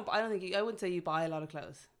 And You don't. I don't think. I wouldn't say you buy a lot of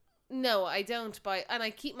clothes. no, I don't buy, and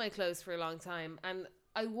I keep my clothes for a long time. And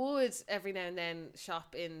I would every now and then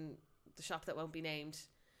shop in the shop that won't be named,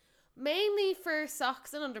 mainly for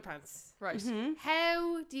socks and underpants. Right. Mm-hmm.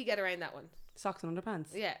 How do you get around that one? Socks and underpants.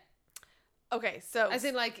 Yeah, Okay, so as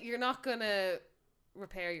in like you're not gonna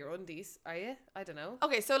repair your undies, are you? I don't know.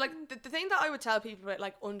 okay, so like the thing that I would tell people about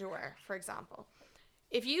like underwear, for example,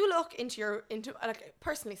 if you look into like,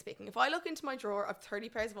 personally speaking, if I look into my drawer of 30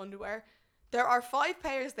 pairs of underwear, there are 5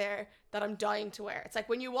 pairs there that I'm dying to wear. It's like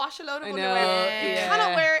when you wash a load of I know, underwear, you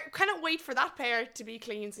yeah. cannot wait for that pair to be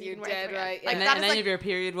clean so you You're can wear dead it again. right, Like, yeah. And that then, is and then like, you have your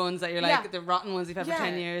period ones that you're like Yeah. the rotten ones you've had for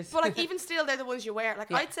 10 years. But like even still, they're the ones you wear. Like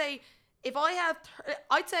Yeah. I'd say if I had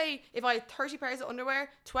 30 pairs of underwear,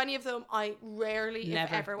 20 of them I rarely,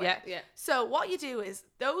 Never. if ever, wear. Yeah. Yeah. So what you do is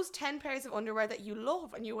those 10 pairs of underwear that you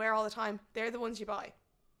love and you wear all the time, they're the ones you buy.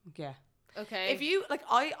 yeah. Okay. If you like,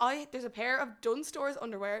 I there's a pair of Dunn Stores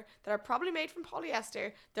underwear that are probably made from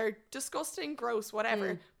polyester. They're disgusting, gross,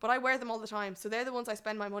 whatever. But I wear them all the time, so they're the ones I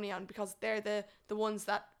spend my money on because they're the ones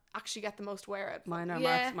that actually get the most wear out. Mine are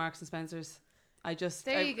Yeah. Marks and Spencers.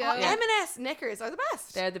 There you go. Oh, Yeah. M&S knickers are the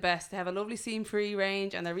best. They're the best. They have a lovely seam-free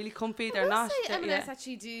range and they're really comfy. I They're will not. say they're- M&S yeah.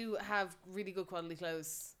 actually do have really good quality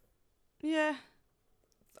clothes. Yeah.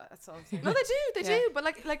 That's all I'm saying. No, they do. They Yeah. do. But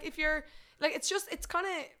like if you're like, it's kind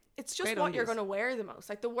of it's just Great what you're undies. going to wear the most.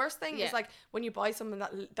 Like the worst thing Yeah. is like when you buy something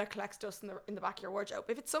that collects dust in the back of your wardrobe.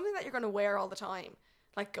 If it's something that you're going to wear all the time,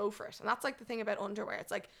 like go for it. And that's like the thing about underwear.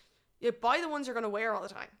 It's like you buy the ones you're going to wear all the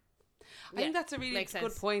time. I think that's a really makes good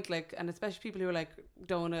sense. point. Like, and especially people who are like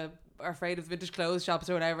are afraid of vintage clothes shops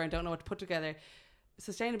or whatever and don't know what to put together.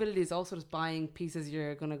 Sustainability is also just buying pieces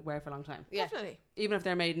you're going to wear for a long time. Yeah. Definitely. Even if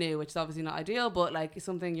they're made new, which is obviously not ideal, but like it's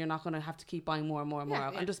something you're not going to have to keep buying more and more and more Yeah,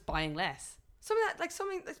 of, yeah. and just buying less.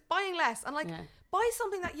 Something that's buying less and like Yeah. buy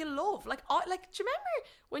something that you love. Like do you remember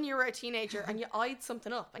when you were a teenager and you eyed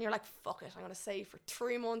something up and you're like, fuck it, I'm gonna save for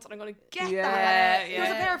 3 months and I'm gonna get Yeah, that. yeah. There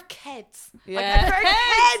was a pair of Keds. Yeah. Like a pair of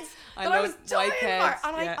Keds I that I know, was white dying Keds, for.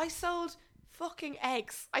 And yeah. I sold fucking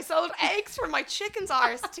eggs. I sold eggs from my chicken's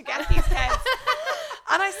arse to get these Keds.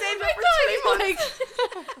 And I saved up for 3 months.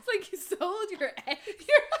 It's like you sold your eggs.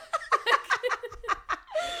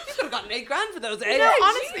 You could have gotten $8,000 for those eggs. No,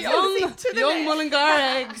 honestly, to the young net. Mullingar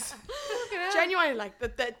eggs. Genuinely, like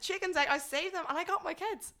the chicken's egg, I saved them and I got my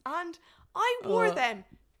Keds. And I wore them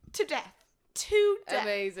to death. To death.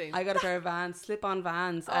 Amazing. I got a pair of Vans, slip-on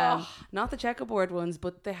Vans. Not the checkerboard ones,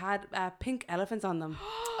 but they had pink elephants on them.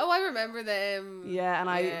 Oh, I remember them. Yeah, and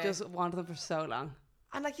I just wanted them for so long.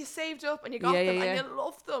 And like you saved up and you got Yeah, them yeah, and yeah. you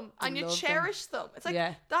loved them and you Loved them. cherished them. It's like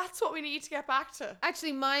Yeah. that's what we need to get back to.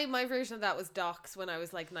 Actually, my version of that was Docs when I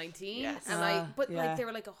was like 19. Yes. And but yeah. like they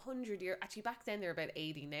were like 100 year. Actually, back then they were about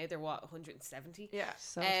 80. Now they're what, 170. Yeah.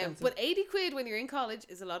 So expensive. But 80 quid when you're in college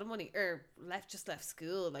is a lot of money. Or left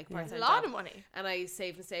school, like part A time. lot of money. And I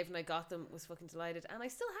saved and I got them. Was fucking delighted, and I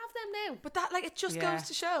still have them now. But that like it just Yeah. goes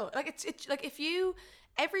to show. Like it's like if you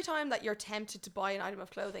every time that you're tempted to buy an item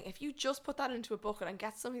of clothing, if you just put that into a bucket and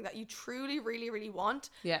get something that you truly, really, really want,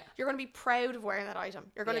 Yeah. you're going to be proud of wearing that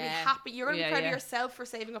item. You're going to be Yeah. happy. You're going to Yeah, be proud yeah. of yourself for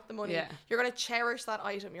saving up the money. Yeah. You're going to cherish that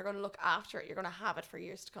item. You're going to look after it. You're going to have it for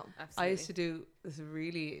years to come. Absolutely. I used to do this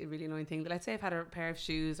really, really annoying thing. Let's say I've had a pair of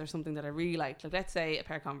shoes or something that I really liked. Like let's say a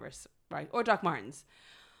pair of Converse, right? Or Doc Martens.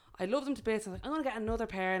 I love them to bits. I'm like, I'm going to get another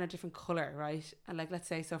pair in a different colour, right? And like, let's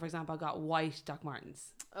say, so for example, I got white Doc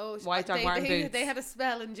Martens. Oh, White Doc Marten they, boots. they had a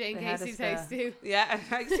spell in Jane They had a Casey's spell. house too. Yeah,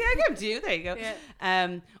 see, I give them to you. There you go.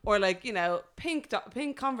 Yeah. Or like, you know, pink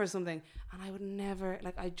Converse something. And I would never,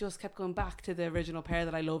 like, I just kept going back to the original pair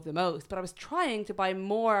that I loved the most. But I was trying to buy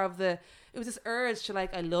more of it was this urge to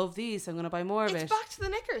like, I love these, so I'm going to buy more of it. It's back to the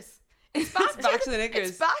knickers. It's back to the knickers.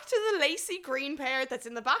 It's back to the lacy green pair that's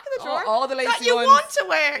in the back of the drawer. All the lacy that you ones. want to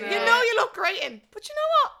wear. You Yeah. know you look great in. But you know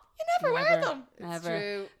what? You never wear them. It's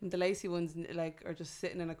true. And the lacy ones like are just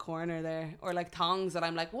sitting in a corner there, or like thongs that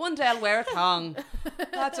I'm like, one day I'll wear a thong.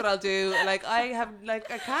 That's what I'll do. Like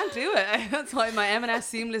I can't do it. That's why my M&S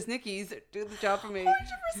seamless Nickies do the job for me.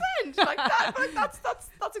 100%. Like that. Like that's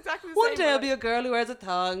exactly the One same. day I'll be a girl who wears a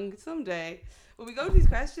thong. Someday. Will we go to these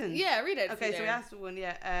questions? Yeah, read it. Okay, so we asked one.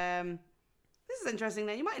 Yeah. This is interesting.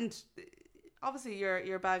 Now you mightn't. Obviously,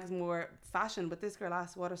 your bag is more fashion, but this girl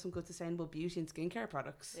asked, "What are some good sustainable beauty and skincare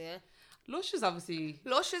products?" Yeah. Lush is obviously.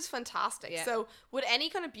 Lush is fantastic. Yeah. So would any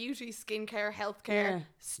kind of beauty, skincare, healthcare, Yeah.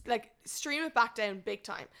 like stream it back down big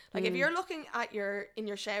time. Like if you're looking at in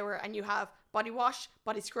your shower and you have body wash,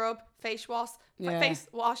 body scrub, face wash,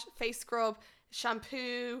 face scrub,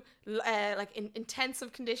 shampoo, like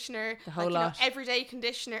intensive conditioner, The whole like, lot. everyday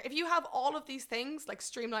conditioner. If you have all of these things, like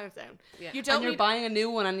streamline it down. Yeah. You And don't you're need. buying a new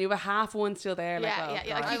one, and you have a half one still there. Like, Yeah, oh, yeah,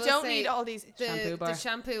 yeah. God. Like I you will don't say need all these. Shampoo bar. The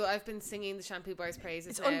shampoo, I've been singing the shampoo bar's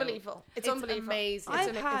praises. It's now. unbelievable. It's unbelievable. Amazing.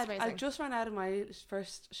 It's I amazing. just ran out of my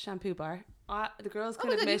first shampoo bar. The girls Oh can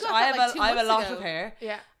my God, you admit got I that, have like, 2 I have a months lot ago. of hair.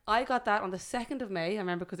 Yeah. I got that on the 2nd of May. I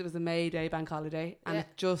remember because it was the May Day bank holiday, and Yeah. it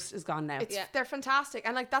just is gone now. Yeah. They're fantastic,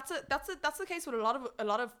 and like that's the case with a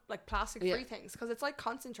lot of like plastic free Yeah. things because it's like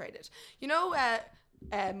concentrated. You know,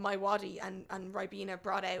 My Wadi and Ribena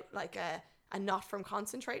brought out like a not from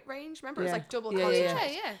concentrate range. Remember, it was Yeah. like double Yeah, yeah,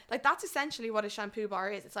 concentrate. yeah. Yeah. Like that's essentially what a shampoo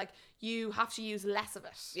bar is. It's like you have to use less of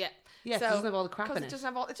it. Yeah. Yeah, 'cause it doesn't have all the crap 'cause in it it.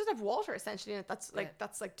 doesn't have it doesn't have water essentially in it. That's like Yeah.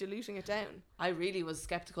 that's like diluting it down. I really was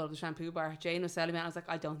skeptical of the shampoo bar. Jane was selling me, and I was like,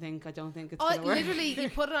 I don't think it's Oh, gonna work. literally, you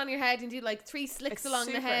put it on your head and do like 3 slicks It's along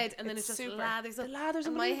the super. head, and then It's it just super. lathers up. The lather's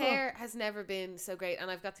and my unbelievable. hair has never been so great,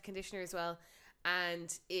 and I've got the conditioner as well,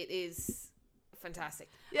 and it is fantastic.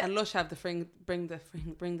 Yeah. And Lush have the bring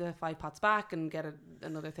the 5 pots back and get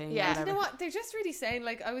another thing. Yeah. or You whatever. know what? They're just really saying,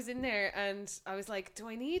 like, I was in there and I was like, do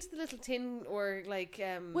I need the little tin or like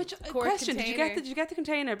Which quart question container? did you get the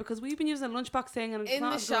container? Because we've been using a lunchbox thing and it's In not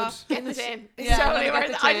the as shop. good. Get the tin. It's Yeah, I'm totally gonna worth get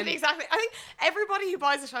it. the I tin. did exactly. I think everybody who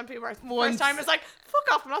buys a shampoo bar for the Once. first time is like,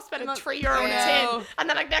 fuck off, I'm not spending €3 on a Yeah. tin. And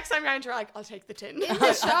then like next time around you're like, I'll take the tin. In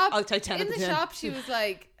the shop, I'll take 10 in of the the tin. shop, she was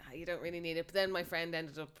like, "Ah, you don't really need it." But then my friend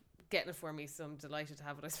ended up getting it for me, so I'm delighted to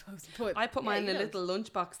have it, I suppose. But I put mine in a little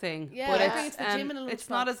lunchbox thing. Yeah, but I bring it to the gym in a it's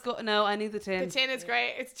not lunchbox. as good. No, I need the tin. The tin is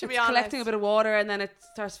great. It's to be It's honest. collecting a bit of water and then it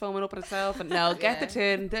starts foaming up on itself. And no, get the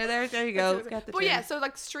tin. There you go. Get the But tin. yeah, so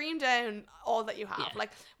like stream down all that you have. Yeah.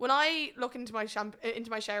 Like when I look into my into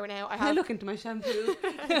my shower now, I I have look into my shampoo.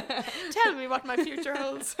 tell me what my future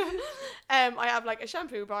holds. I have like a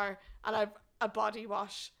shampoo bar and I have a body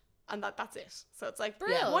wash. And that's it. So it's like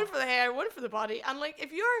Brill. one for the hair, one for the body. And like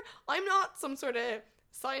I'm not some sort of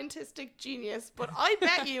scientific genius, but I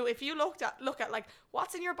bet you if you look at like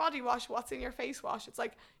what's in your body wash, what's in your face wash, it's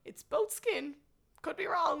like it's both skin. Could be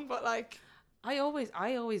wrong, but like I always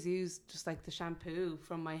use just like the shampoo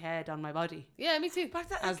from my head on my body Yeah, me too. but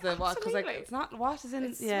that, as the wash because like absolutely. it's not what is in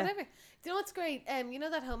It's yeah. whatever. Do you know what's great? You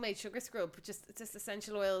know that homemade sugar scrub? It's just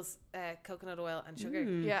essential oils, coconut oil and sugar.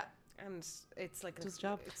 Yeah. And it's like Does the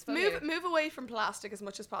job. It's funny. Move away from plastic as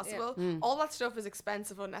much as possible. All that stuff is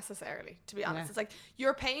expensive unnecessarily, to be honest. Yeah. It's like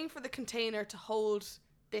you're paying for the container to hold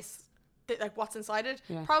this like what's inside it,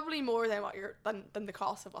 Yeah. probably more than what you're than the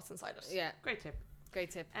cost of what's inside it. Yeah, Great tip. great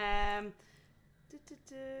tip.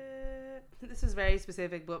 This is very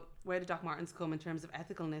specific, but where do Doc Martens come in terms of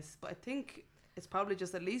ethicalness? But I think it's probably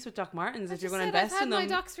just at least with Doc Martens if you're going to invest I've in had them.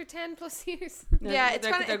 my Docs for 10 plus years. Yeah, it's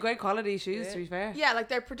they're great quality shoes. Yeah. To be fair, Yeah, like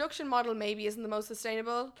their production model maybe isn't the most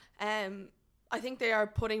sustainable. I think they are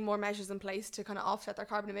putting more measures in place to kind of offset their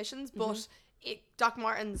carbon emissions, but Doc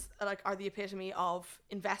Martens are the epitome of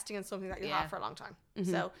investing in something that you have for a long time.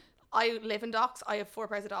 So I live in Docs. I have 4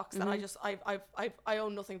 pairs of Docs that I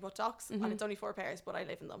own nothing but Docs, and it's only 4 pairs, but I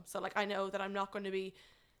live in them. So like I know that I'm not going to be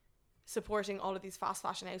supporting all of these fast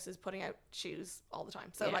fashion houses putting out shoes all the time.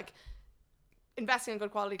 So like investing in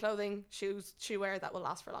good quality clothing, shoes, shoe wear that will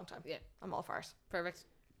last for a long time. Yeah. I'm all for it. Perfect.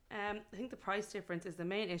 I think the price difference is the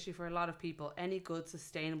main issue for a lot of people. Any good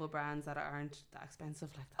sustainable brands that aren't that expensive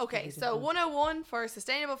like that. Okay, so 101 for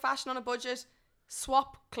sustainable fashion on a budget: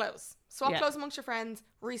 swap clothes. Swap clothes amongst your friends.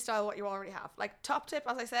 Restyle what you already have. Like top tip,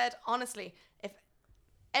 as I said, honestly, if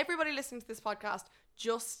everybody listening to this podcast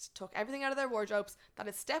just took everything out of their wardrobes, that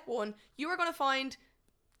is step 1. You are going to find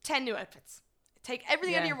 10 new outfits. Take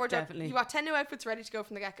everything out of your wardrobe. Definitely. You got 10 new outfits ready to go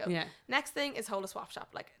from the get-go. Yeah. Next thing is hold a swap shop.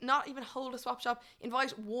 Like, not even hold a swap shop.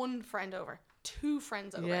 Invite 1 friend over, 2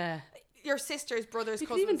 friends over. Yeah. Your sisters, brothers, You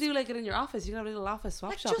cousins. can even do like it in your office. You can have a little office swap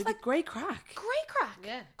Like, shop. just It'd be like- great crack. Great crack.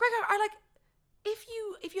 Yeah. Great crack. Or like,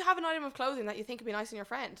 if you have an item of clothing that you think would be nice on your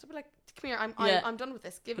friend, be like, come here, I'm done with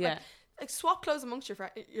this. Give it like swap clothes amongst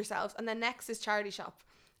yourselves. And then next is charity shop.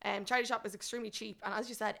 Charity shop is extremely cheap, and as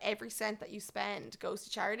you said, every cent that you spend goes to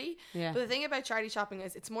charity. Yeah. But the thing about charity shopping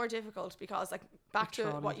is it's more difficult because, like, back to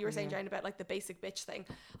Controlling what you were thing, saying, yeah. Jane, about like the basic bitch thing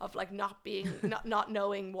of like not being not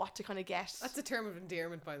knowing what to kind of get. That's a term of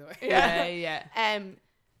endearment, by the way. Yeah.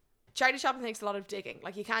 Charity shopping takes a lot of digging.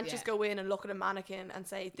 Like, you can't just Yeah. go in and look at a mannequin and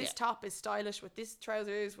say this top is stylish with these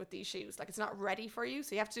trousers with these shoes. Like, it's not ready for you,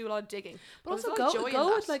 so you have to do a lot of digging. But there's also a lot of joy in go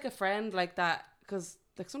that. with like a friend like that, because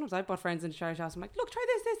like sometimes I've bought friends into charity shops. I'm like, look, try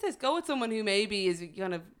this. Go with someone who maybe is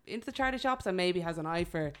kind of into the charity shops and maybe has an eye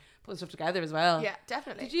for putting stuff together as well. Yeah,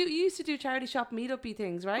 definitely. You used to do charity shop meetup-y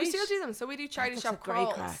things, right? We still do them. So we do charity looks shop like great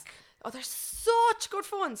crawls. crack. Oh, they're such good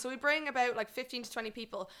fun. So we bring about like 15 to 20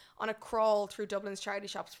 people on a crawl through Dublin's charity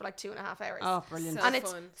shops for like 2.5 hours. Oh, brilliant. So And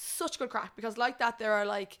it's fun. such good crack because like that there are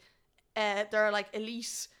like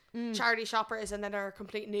elite charity shoppers and then there are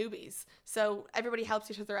complete newbies. So everybody helps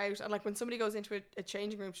each other out. And like when somebody goes into a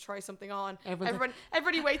changing room to try something on,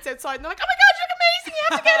 everybody waits outside and they're like, oh my God, you look amazing. You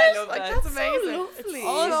have to get I it. love Like, that. that's It's so amazing. lovely. It's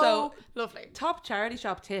Also, so lovely. Top charity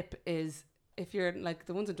shop tip is, if you're like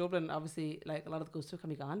the ones in Dublin, obviously like a lot of the goods still can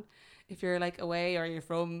be gone. If you're like away or you're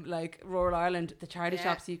from like rural Ireland, the charity Yeah.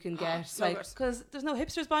 shops you can get so like, good. because there's no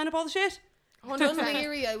hipsters buying up all the shit.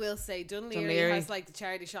 Dunleary, I will say, Dunleary Dunleary. has like the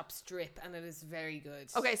charity shop strip, and it is very good.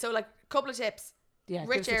 Okay, so like couple of tips. Yeah, Rich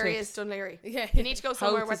give us the areas, tips. Dunleary. Yeah. You need to go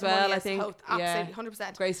somewhere Howth where as the well, money I is. think. Howth, Yeah. absolutely,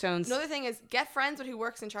 100%. Greystones. Another thing is get friends with who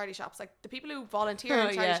works in charity shops. Like the people who volunteer in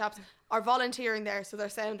charity Yeah. shops are volunteering there, so they're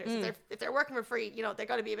sounders. If they're working for free, you know, they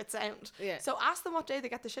got to be a bit sound. Yeah. So ask them what day they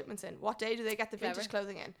get the shipments in. What day do they get the vintage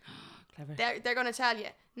clothing in? Clever. They're going to tell you.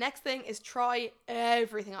 Next thing is try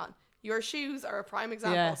everything on. Your shoes are a prime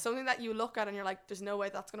example. Yeah. Something that you look at and you're like, there's no way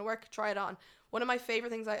that's going to work. Try it on. One of my favorite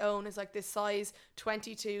things I own is like this size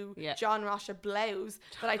 22 John Rocha blouse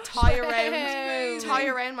that I tie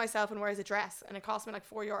around myself and wear as a dress, and it cost me like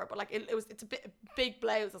 €4. But like it's a big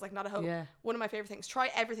blouse. It's like not a hope. Yeah. One of my favorite things. Try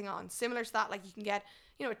everything on. Similar to that, like you can get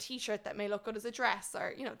a t-shirt that may look good as a dress,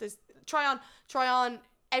 or there's try on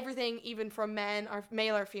everything, even from men or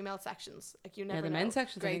male or female sections. Like you never Yeah, the know. men's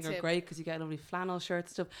sections I Great think are tip. great because you get lovely flannel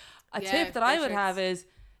shirts stuff. A Yeah, tip that I great would shirts. have is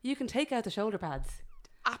you can take out the shoulder pads.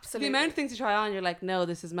 Absolutely. The amount of things you try on, you're like, no,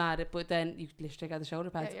 this is mad. But then you literally take out the shoulder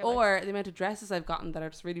pads. Yeah, Or the amount of dresses I've gotten that are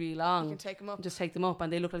just really, really long. You can take them up. And just take them up,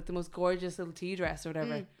 and they look like the most gorgeous little tea dress or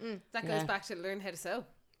whatever. That goes back to learn how to sew.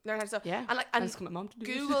 Learn how to sew. Yeah. And like, I and just got my mum to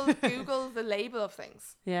do Google the label of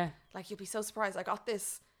things. Yeah. Like, you'll be so surprised. I got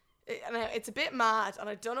this, and it's a bit mad, and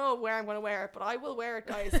I don't know where I'm going to wear it, but I will wear it,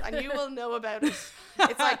 guys, and you will know about it.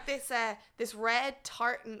 It's like this red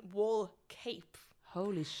tartan wool cape.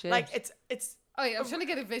 Holy shit. Like, it's. Oh yeah, I'm trying to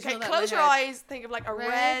get a visual. Okay, of that in close my your head. eyes. Think of like a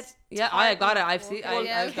red. Yeah, I got it. I've seen. wool-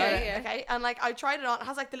 yeah, I've got okay, it. yeah. Okay, and like I tried it on. It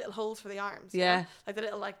has like the little holes for the arms. you Yeah. know? Like the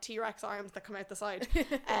little like T-Rex arms that come out the side.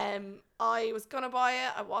 I was gonna buy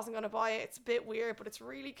it. I wasn't gonna buy it. It's a bit weird, but it's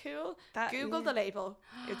really cool. Google the label.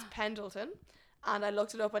 It's Pendleton, and I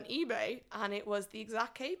looked it up on eBay, and it was the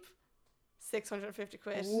exact cape. 650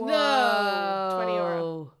 quid. No. 20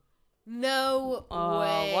 euro. No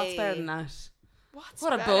way. What's better than that?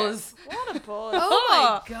 What a better? buzz. What a buzz.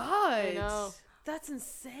 Oh my god. I know. That's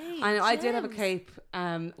insane. I know. I did have a Gems. cape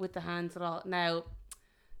with the hands and all. Now,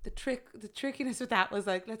 the trickiness with that was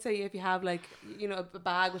like, let's say if you have like, you know, a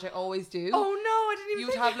bag, which I always do. Oh no, I didn't even You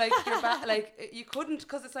would think have like your back, like you couldn't,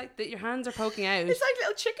 because it's like that your hands are poking out. It's like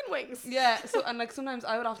little chicken wings. Yeah. So and like sometimes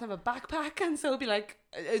I would often have a backpack, and so it'd be like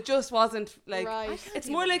it just wasn't like. Right. It's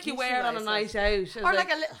more like you wear it on a night out, It's Or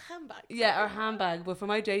like a little handbag. yeah, or handbag. But for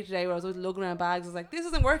my day to day, where I was always lugging around bags, I was like, this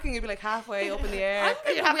isn't working. You'd be like halfway up in the air.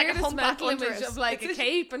 I'm You the have, like, a weirdest humpback mental under image it. of like It's a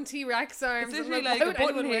cape and T-Rex arms. It's and literally like, like why a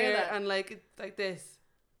would anyone button wear here that? and like this.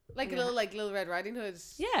 Like a little Little Red Riding Hood.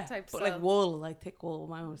 Yeah, type but style. like wool, like thick wool.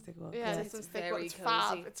 My mom was thick wool. Yeah, It's it's thick, very but it's fab.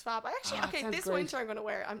 cozy. It's fab. I actually, Oh, okay, sounds this great. winter I'm going to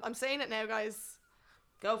wear it. I'm saying it now, guys.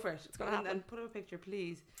 Go for it. It's gonna and happen. put up a picture,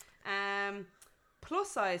 please.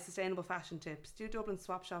 Plus size sustainable fashion tips. Do Dublin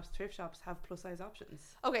swap shops, thrift shops have plus size options?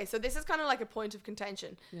 Okay, so this is kind of like a point of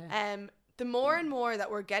contention. Yeah. The more and more that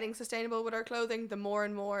we're getting sustainable with our clothing, the more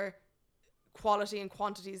and more quality and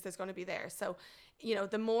quantities there's going to be there. So, you know,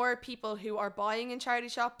 the more people who are buying in charity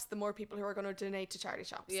shops, the more people who are going to donate to charity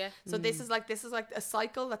shops. Yeah. So this is like a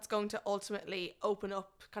cycle that's going to ultimately open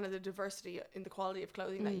up kind of the diversity in the quality of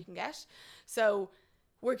clothing that you can get. So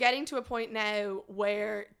we're getting to a point now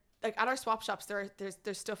where, like, at our swap shops,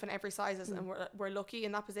 there's stuff in every sizes, and we're lucky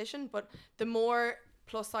in that position. But the more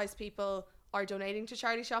plus size people are donating to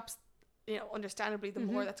charity shops, you know, understandably, the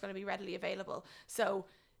more that's going to be readily available. So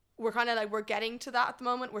we're kind of like, we're getting to that at the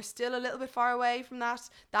moment. We're still a little bit far away from that.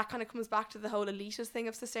 That kind of comes back to the whole elitist thing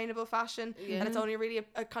of sustainable fashion, and it's only really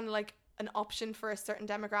a kind of like an option for a certain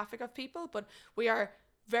demographic of people. But we are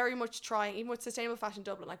very much trying, even with Sustainable Fashion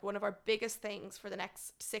Dublin, like one of our biggest things for the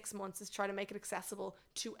next 6 months is try to make it accessible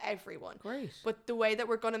to everyone. Great. But the way that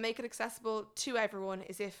we're going to make it accessible to everyone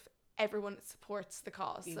is if everyone supports the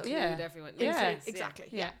cause. So Include Yeah. everyone. Yeah. Makes sense, exactly.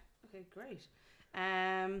 Yeah. Yeah. Okay, great.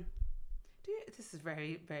 This is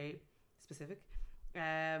very, very specific.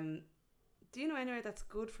 Do you know anywhere that's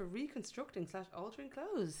good for reconstructing / altering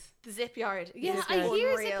clothes? The Zip Yard. Yeah, is I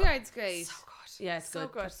hear unreal. Zipyard's great. So good. Yeah, it's So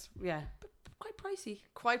good. That's- yeah, but quite pricey.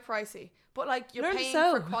 Quite pricey, but like you're Learn to paying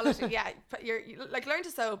sew. for quality. Yeah, but you like learn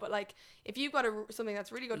to sew, but like if you've got something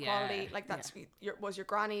that's really good Yeah, quality, like that's your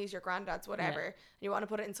granny's, your granddad's, whatever, and you want to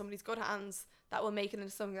put it in somebody's good hands, that will make it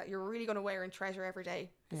into something that you're really going to wear and treasure every day.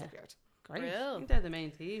 The Yeah. Zip Yard. Great. Real. I think they're the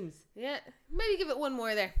main themes. Yeah. Maybe give it one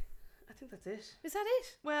more there. I think that's it. Is that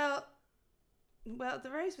it? Well,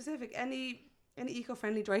 they're very specific. Any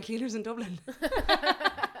eco-friendly dry cleaners in Dublin?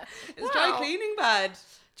 Is dry Wow. cleaning bad?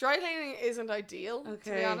 Dry cleaning isn't ideal, to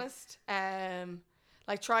be Okay. honest.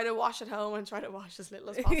 Like try to wash at home and try to wash as little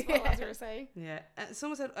as possible, as you were saying. Yeah.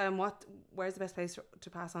 Someone said, where's the best place to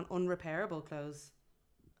pass on unrepairable clothes?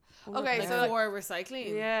 Okay, so, Unrepairable. For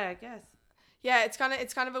recycling. yeah, I guess. Yeah, it's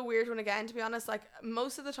kind of a weird one again, to be honest. Like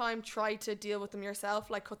most of the time, try to deal with them yourself.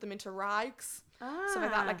 Like cut them into rags, stuff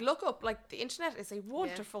like that. Like look up. Like the internet is a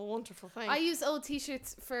wonderful, wonderful thing. I use old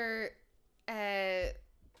t-shirts for,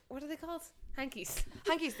 what are they called? Hankies.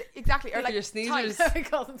 Hankies, exactly, or For like your tights. sneezers. I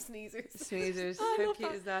call them sneezers. Sneezers. I How love cute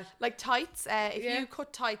that. is that? Like tights. If Yeah. you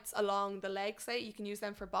cut tights along the leg, say you can use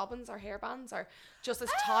them for bobbins or hairbands, or just as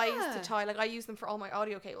ties to tie. Like I use them for all my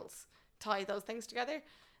audio cables. Tie those things together.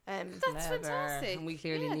 That's Clever. fantastic. And we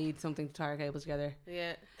clearly Yeah. need something to tie our cables together.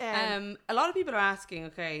 Yeah. A lot of people are asking,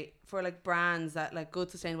 okay, for like brands that like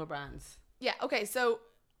good sustainable brands. Yeah, okay, so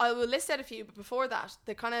I will list out a few, but before that,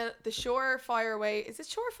 the surefire way, is it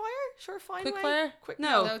surefire? Surefine way? Quickfire? Quick,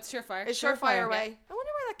 No. No, it's surefire. It's Surefire, surefire yeah. way. I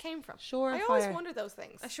wonder where that came from. Surefire. I always wonder those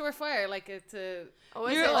things. A surefire, like it's a... Oh,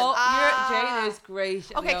 is You're it? all, Ah. Jane is great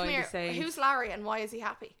at Okay, come knowing here. to say Who's Larry and why is he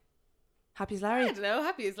happy? Happy as I Larry. don't know.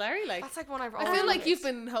 Happy as Larry. Like, That's like one I've I feel like you've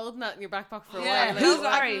been holding that in your back pocket for a Yeah. while. Like, Who's I've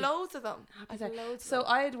Larry? loads of them. Happy I've as Larry. loads of So them.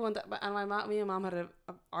 I had one that, and me and mom had an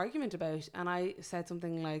argument about, and I said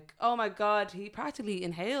something like, "Oh my God, he practically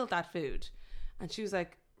inhaled that food," and she was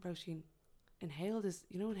like, "Roisin, inhaled is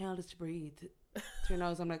to breathe through your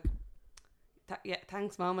nose." I'm like, yeah,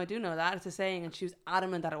 thanks, Mom. I do know that it's a saying, and she was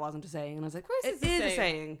adamant that it wasn't a saying, and I was like, course "It it's a is a saying.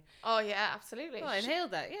 saying." Oh yeah, absolutely. oh, I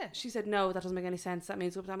inhaled that. Yeah. She said, "No, that doesn't make any sense. That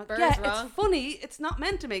means I'm like, Bird's yeah, wrong. it's funny. It's not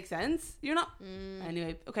meant to make sense. You're not."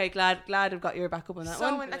 Anyway, okay, glad I've got your back up on that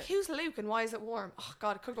So one. like, who's Luke and why is it warm? Oh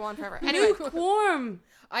God, it could go on forever. Anyway, Lukewarm.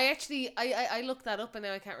 I actually, I looked that up and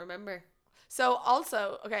now I can't remember. so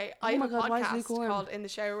also, okay, I Oh my have a God, why is podcast lukewarm? called In the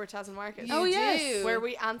Shower with Taz and Marcus. You Oh, yes. do. Where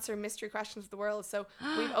we answer mystery questions of the world. So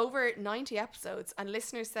we've over 90 episodes, and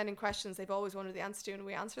listeners send in questions they've always wanted the answer to, and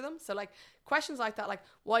we answer them. So like questions like that, like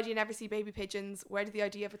why do you never see baby pigeons? Where did the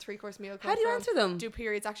idea of a 3-course meal come How do you from? answer them? Do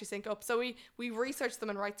periods actually sync up? So we research them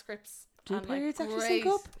and write scripts. Do and, periods like, actually sync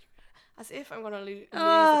great. up? as if I'm going to lose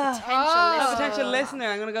Ah. a potential Oh. listener. A potential listener.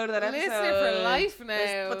 I'm gonna go to that episode. Listener for life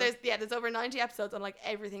now. There's over 90 episodes on like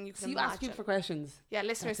everything you can So you imagine. ask people for questions. Yeah,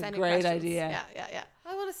 listeners That's a sending great questions. idea. Yeah.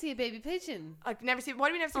 I want to see a baby pigeon. I've never seen. Why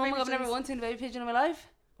do we never see Oh my baby God, I've never pigeons? once seen a baby pigeon in my life.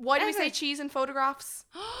 Why do we Ever. say cheese in photographs?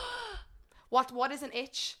 What is an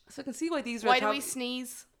itch? So I can see why these. Why do we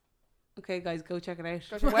sneeze? Okay, guys, go check it out.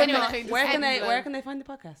 Go check it Where, out. can, Anyway, where can they Blown. where can they find the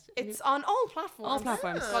podcast? It's on all platforms. All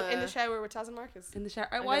platforms. It's called In the Shower with Taz and Marcus. In the shower.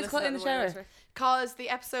 I'm Why gonna is it called listen in the to that one shower? later. Because the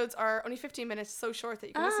episodes are only 15 minutes, so short that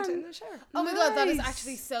you can listen to it in the shower. Oh my God, that is Nice.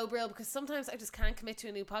 actually so brilliant because sometimes I just can't commit to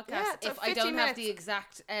a new podcast Yeah, it's if like I don't 15 have the minutes.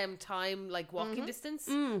 exact time, like walking distance.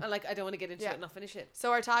 And like I don't want to get into Yeah. it and not finish it.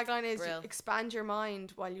 So our tagline is Brill. expand your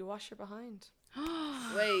mind while you wash your behind. Wait.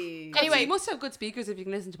 Anyway, Anyway. you must have good speakers if you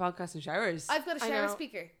can listen to podcasts in showers. I've got a I shower know.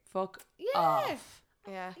 speaker. Fuck Yeah. off.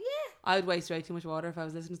 Yeah. I would waste way too much water if I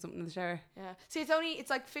was listening to something in the shower. Yeah. See, it's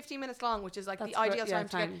like 15 minutes long, which is like That's the ideal great. Yeah,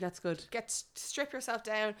 time to That's good. strip yourself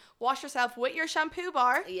down, wash yourself with your shampoo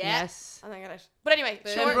bar, Yeah. Yes. and then get it. But anyway,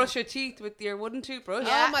 Boom. Then sure, brush your teeth with your wooden toothbrush.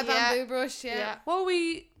 Yeah. Oh, my bamboo brush. Yeah. What were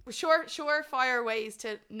we? surefire ways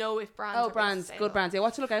to know if brands. Oh, are brands, sustainable. good brands. Yeah,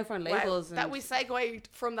 what to look out for on Wow, labels. that and- we segued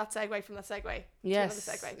from that segue from that segue. Yes.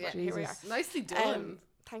 To another segue. Yeah. But here we are. Jesus. Nicely done.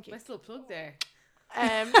 Thank you. Nice little plug there.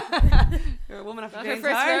 You're a woman after Not her Jane's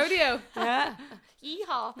first heart. rodeo. Yeah.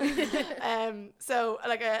 Yeehaw. So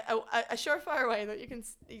like a surefire way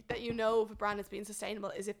that that you know if a brand is being sustainable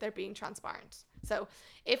is if they're being transparent. So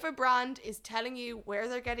if a brand is telling you where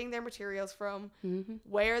they're getting their materials from,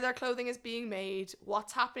 where their clothing is being made,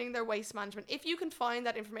 what's happening in their waste management, if you can find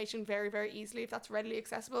that information very, very easily, if that's readily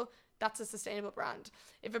accessible, that's a sustainable brand.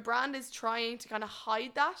 If a brand is trying to kind of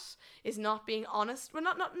hide that, is not being honest, well,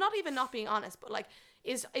 not even not being honest, but like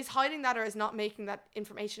is hiding that or is not making that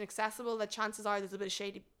information accessible, that chances are there's a bit of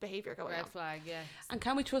shady behavior going Red on. flag. Yeah. And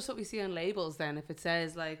can we trust what we see on labels then? If it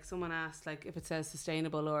says, like, someone asked, like, if it says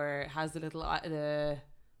sustainable or has the little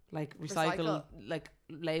like recycle like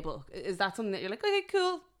label, is that something that you're like, okay,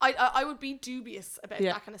 cool? I would be dubious about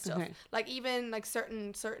Yeah, that kind of stuff. okay. Like even like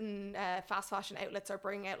certain fast fashion outlets are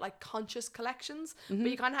bringing out like conscious collections, but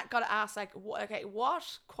you kind of got to ask like, what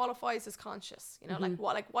qualifies as conscious? You know, like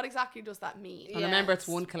what exactly does that mean? And remember, it's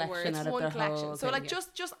one It's collection words. out of One their collection. whole So thing, like yeah.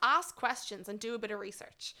 just ask questions and do a bit of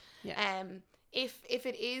research. Yeah. If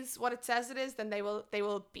it is what it says it is, then they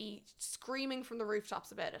will be screaming from the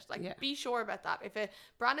rooftops about it. Like, Yeah. be sure about that. If a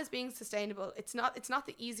brand is being sustainable, it's not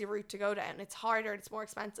the easy route to go down. It's harder. It's more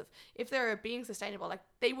expensive. If they're being sustainable, like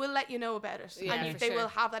they will let you know about it, Yeah, and for they sure. will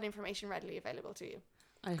have that information readily available to you.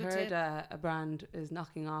 I Good heard tip. a brand is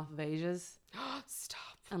knocking off Vejas, Stop.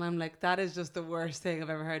 and I'm like, that is just the worst thing I've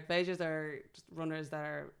ever heard. Vejas are just runners that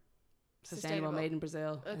are sustainable, made in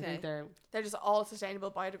Brazil. I Okay. think They're just all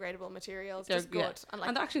sustainable, biodegradable materials. they're Just good. yeah. And like,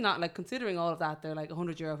 and they're actually not, like, considering all of that, they're like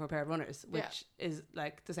 €100 for a pair of runners, which is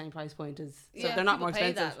like the same price point as, so Yeah, they're not people more pay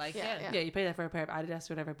expensive. That, like, Yeah, yeah. yeah. Yeah, you pay that for a pair of Adidas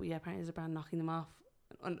or whatever, but yeah, apparently there's a brand knocking them off.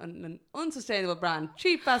 An unsustainable brand,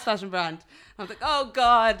 cheap fast fashion brand. I was like, oh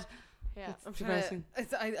God. yeah. I'm Depressing.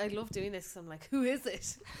 I love doing this 'cause I'm like, who is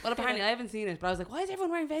it? Well, apparently I haven't seen it, but I was like, why is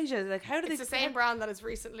everyone wearing Vejas? Like, how do they It's the same brand that has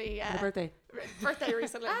recently for their birthday? birthday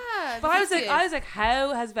recently. But I was like,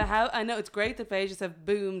 how? I know it's great that Vejas have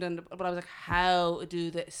boomed, but I was like, how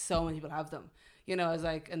do so many people have them? You know, I was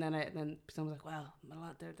like, and then someone was like, well,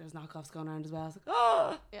 there's knockoffs going around as well. I was like,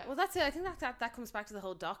 oh, Yeah. Well, that's it. I think that comes back to the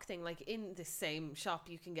whole doc thing. Like in this same shop,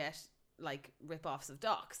 you can get like rip-offs of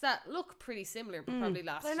docs that look pretty similar, but probably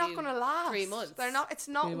last. They're not going to last 3 months. They're not. It's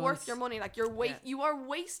not 3 worth months. your money. Like you are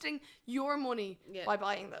wasting your money by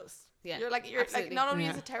buying those. Yeah, You're like absolutely. not only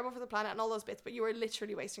is Yeah. it terrible for the planet and all those bits, but you are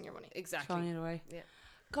literally wasting your money. Exactly. throwing it away. Yeah.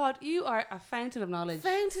 God, you are a fountain of knowledge.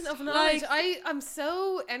 Fountain of knowledge. I'm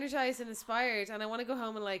so energized and inspired, and I want to go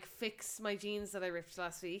home and like fix my jeans that I ripped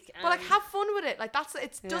last week. But like, have fun with it. Like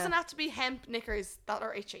it doesn't have to be hemp knickers that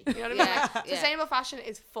are itchy. You know what I mean? Like, sustainable fashion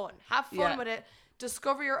is fun. Have fun with it.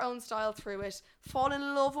 Discover your own style through it. Fall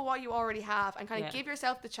in love with what you already have, and kind of give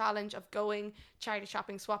yourself the challenge of going charity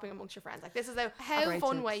shopping, swapping amongst your friends. Like, this is a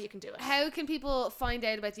fun way you can do it. How can people find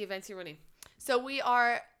out about the events you're running? So we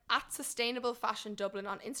are at Sustainable Fashion Dublin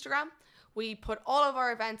on Instagram. We put all of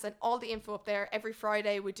our events and all the info up there. Every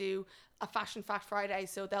Friday we do a Fashion Fact Friday,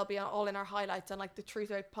 so they'll be all in our highlights on like the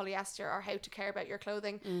truth about polyester or how to care about your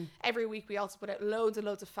clothing. Every week we also put out loads and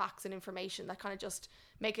loads of facts and information that kind of just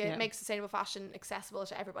make sustainable fashion accessible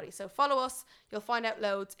to everybody. So follow us, you'll find out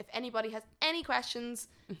loads. If anybody has any questions,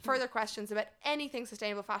 further questions about anything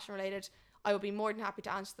sustainable fashion related, I will be more than happy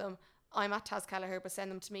to answer them. I'm at Taz Kelleher, but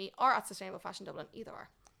send them to me, or at Sustainable Fashion Dublin, either or.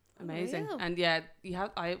 Amazing. Real. And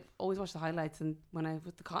I always watch the highlights, and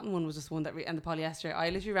with the cotton one was just one that and the polyester, I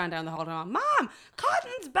literally ran down the hall and went, Mom,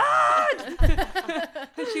 cotton's bad.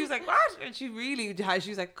 And she was like, what? And she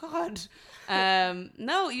was like, God.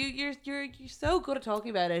 No, you're so good at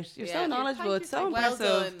talking about it. You're so knowledgeable. It's so impressive.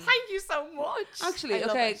 Well done. Thank you so much. Actually,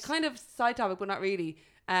 okay, kind of side topic, but not really.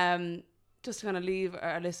 Just to kind of leave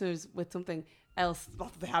our listeners with something else.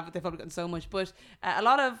 Not that they've probably gotten so much, but a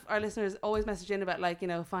lot of our listeners always message in about, like, you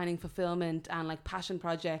know, finding fulfillment and like passion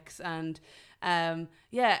projects and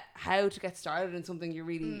how to get started in something you're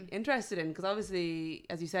really interested in, because obviously,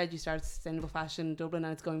 as you said, you started Sustainable Fashion Dublin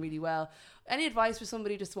and it's going really well. Any advice for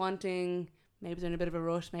somebody just wanting, maybe they're in a bit of a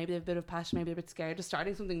rush, maybe they have a bit of passion, maybe they're a bit scared, just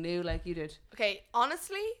starting something new like you did? Okay,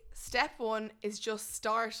 honestly, step one is just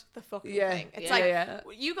start the fucking thing. It's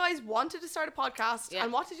you guys wanted to start a podcast,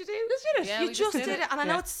 and what did you do? Just did it. Yeah, You just did it. And I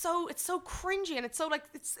know it's so cringy, and it's so like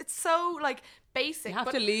it's so like basic. You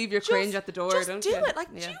have to leave your cringe at the door, just don't do you? it.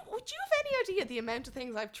 Like, would you have any idea the amount of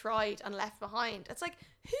things I've tried and left behind? It's like,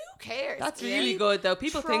 who cares? That's really good though.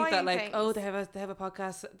 People think that, like, things. oh, they have a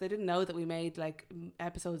podcast. They didn't know that we made like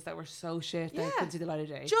episodes that were so shit that couldn't see the light of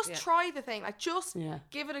day. Just try the thing. Like, just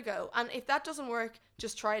give it a go. And if that doesn't work,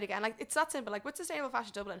 just try it again. Like, it's that simple. Like, with Sustainable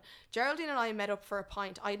Fashion Dublin, Geraldine and I met up for a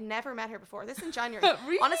pint. I'd never met her before. This in January.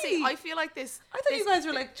 Really? Honestly, I feel like this. I thought you guys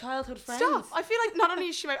were like childhood friends. Stop. I feel like not only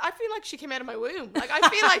is I feel like she came out of my womb. Like, I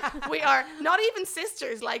feel like we are not even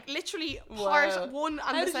sisters. Like, literally part one and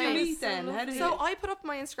How the did same. you meet then? So I put up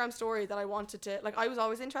my Instagram story that I wanted to, like, I was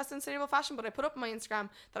always interested in sustainable fashion, but I put up on my Instagram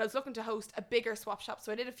that I was looking to host a bigger swap shop.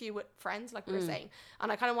 So I did a few with friends, like we were saying,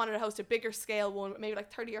 and I kind of wanted to host a bigger scale one with maybe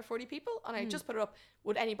like 30 or 40 people, and I just put it up,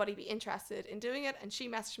 would anybody be interested in doing it? And she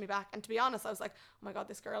messaged me back, and to be honest, I was like, oh my god,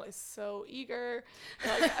 this girl is so eager,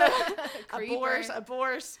 like, abort.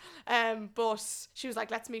 But she was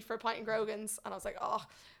like, let's meet for a pint in Grogan's, and I was like, oh,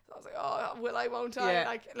 will I, won't I?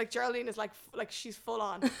 Yeah. Like Geraldine is like she's full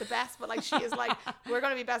on the best, but like she is like, we're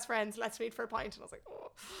gonna be best friends, let's meet for a pint. And I was like,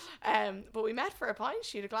 oh. But we met for a pint.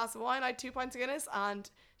 She had a glass of wine, I had 2 pints of Guinness, and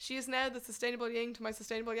she is now the sustainable yin to my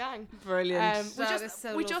sustainable yang. Brilliant.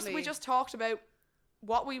 We just talked about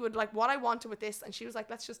what we would like, what I wanted with this, and she was like,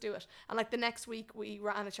 let's just do it. And like the next week we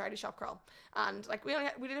ran a charity shop crawl, and like we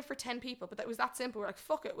did it for 10 people, but that was that simple. We're like,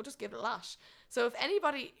 fuck it, we'll just give it a lash. So if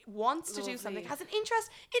anybody wants to do something, has an interest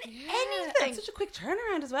in anything, it's such a quick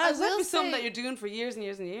turnaround as well. It's not something that you're doing for years and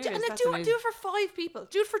years and years. And then do it for 5 people,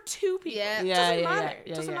 do it for 2 people.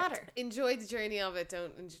 Doesn't matter. Enjoy the journey of it.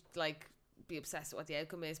 Don't like be obsessed with what the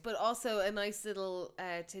outcome is. But also a nice little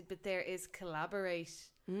tidbit there is collaborate.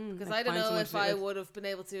 Because I don't know if I would have been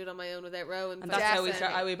able to do it on my own without Rowan. And that's how we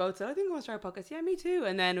start. We both said, I think I want to start a podcast. Yeah, me too.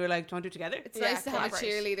 And then we're like, do you want to do it together? It's nice to have a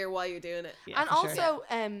cheerleader while you're doing it. Yeah, and also,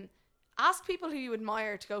 ask people who you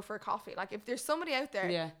admire to go for a coffee. Like, if there's somebody out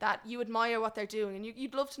there that you admire what they're doing and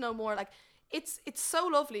you'd love to know more, like, it's so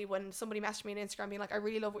lovely when somebody messaged me on Instagram being like, I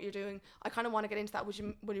really love what you're doing, I kind of want to get into that, would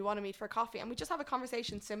you want to meet for a coffee? And we just have a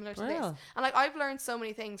conversation similar to this. And like, I've learned so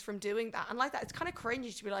many things from doing that, and like that, it's kind of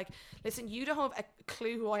cringy to be like, listen, you don't have a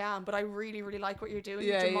clue who I am, but I really, really like what you're doing.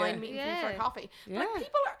 Would you mind meeting me for a coffee? But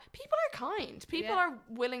like, people are kind, people are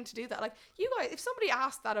willing to do that. Like, you guys, if somebody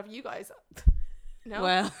asked that of you guys, no.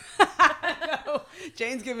 Well, no.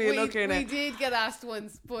 Jane's giving me a look here now. We did get asked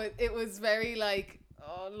once, but it was very like,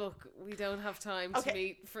 oh, look, we don't have time to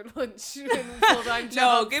meet for lunch in full-time jobs.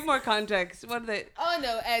 No, give more context. What are they? Oh,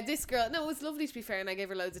 no, this girl, no, it was lovely to be fair, and I gave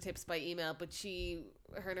her loads of tips by email, but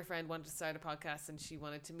her and her friend wanted to start a podcast, and she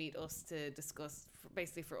wanted to meet us to discuss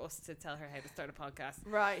basically for us to tell her how to start a podcast.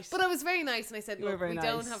 Right. But I was very nice and I said, You were look, very we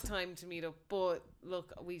don't nice. have time to meet up, but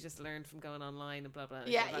look, we just learned from going online and blah blah. And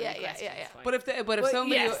Yeah, if you have any yeah, questions, yeah. fine. But if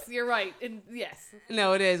somebody yes, you're right. Yes.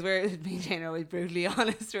 no, it is. We're me and Jane are always brutally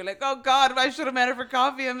honest. We're like, oh God, I should have met her for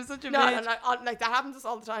coffee. I'm such a No, bitch. and like that happens to us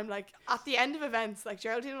all the time. Like at the end of events, like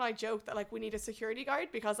Geraldine and I joke that like we need a security guard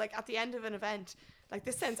because like at the end of an event, like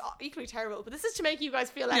this sounds equally terrible, but this is to make you guys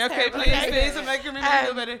feel less Yeah, okay, terrible. please, I'm making me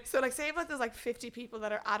feel better. So like say about there's like 50 people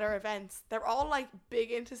that are at our events, they're all like big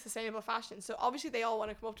into sustainable fashion. So obviously they all want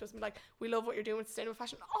to come up to us and be like, we love what you're doing with sustainable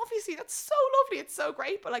fashion. Obviously that's so lovely, it's so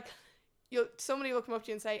great, but like somebody will come up to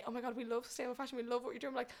you and say, oh my God, we love sustainable fashion, we love what you're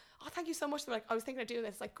doing. I'm like, oh, thank you so much. They're like, I was thinking of doing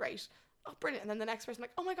this. Like, great. Oh, brilliant. And then the next person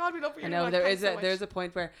like, oh my God, we love what I you're know doing. Like, there's a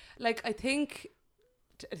point where like I think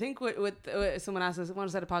with someone asked us, someone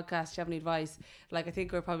said a podcast, do you have any advice? Like I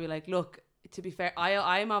think we're probably like, look, to be fair,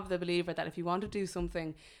 I'm of the believer that if you want to do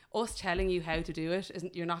something, us telling you how to do it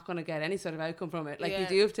isn't, you're not going to get any sort of outcome from it. Like you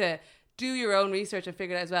do have to do your own research and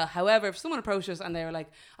figure it out as well. However, if someone approached us and they were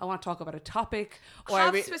like, I want to talk about a topic or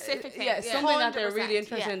specific thing. something that they're really 100%.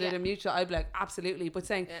 interested in a mutual, I'd be like, absolutely. But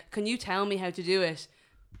saying, can you tell me how to do it?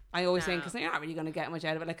 I always think, because you're not really going to get much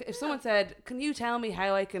out of it. Like if someone said, can you tell me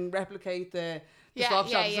how I can replicate the swap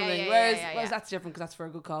shop or something? Whereas that's different because that's for a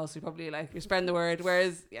good cause. So you're probably like, you're spreading the word.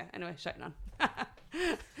 Whereas, anyway, shouting on.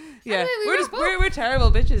 Anyway, we're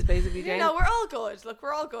terrible bitches, basically, Jane. No, we're all good. Look,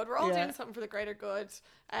 we're all good. We're all doing something for the greater good.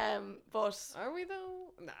 But are we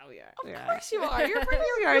though? No, we are. Of course you are. You're bringing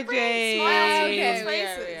We are, you're bringing Jane. smiles to Okay, people's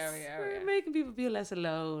we faces. are. We're making people feel less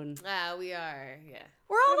alone. We are. Yeah.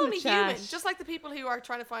 We're all Having a only chat. human, just like the people who are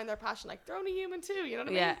trying to find their passion. Like they're only human too. You know what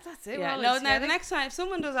I mean? Yeah, That's it. yeah. We're all No, in now the together. next time if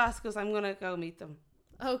someone does ask us, I'm gonna go meet them.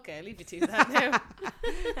 Okay, I'll leave you to that now.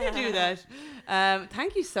 You do that.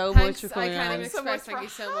 Thank you so much for coming I can't on. even So much express thank you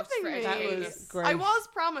for so much for having me. That educating was us. great. I was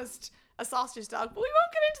promised a sausage dog, but we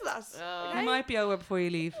won't get into that. Oh. He might be over before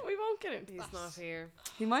you leave. We won't get into He's that. not here.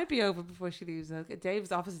 He might be over before she leaves.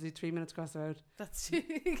 Dave's office is 3 minutes across the road. That's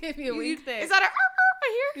give me a week there. Is that our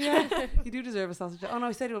right here? Yeah, you do deserve a sausage. Oh no,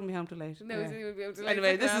 he said he wouldn't be home till late. No, Yeah. he didn't even be able to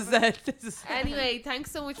Anyway, this is Anyway,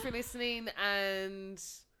 thanks so much for listening, and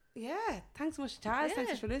yeah. Thanks so much, Taz. Yeah.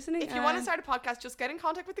 Thanks for listening. If you want to start a podcast, just get in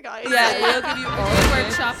contact with the guys. yeah, we'll give you all free the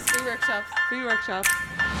workshops, free workshops. free workshops.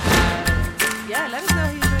 Yeah, let us know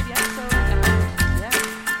who you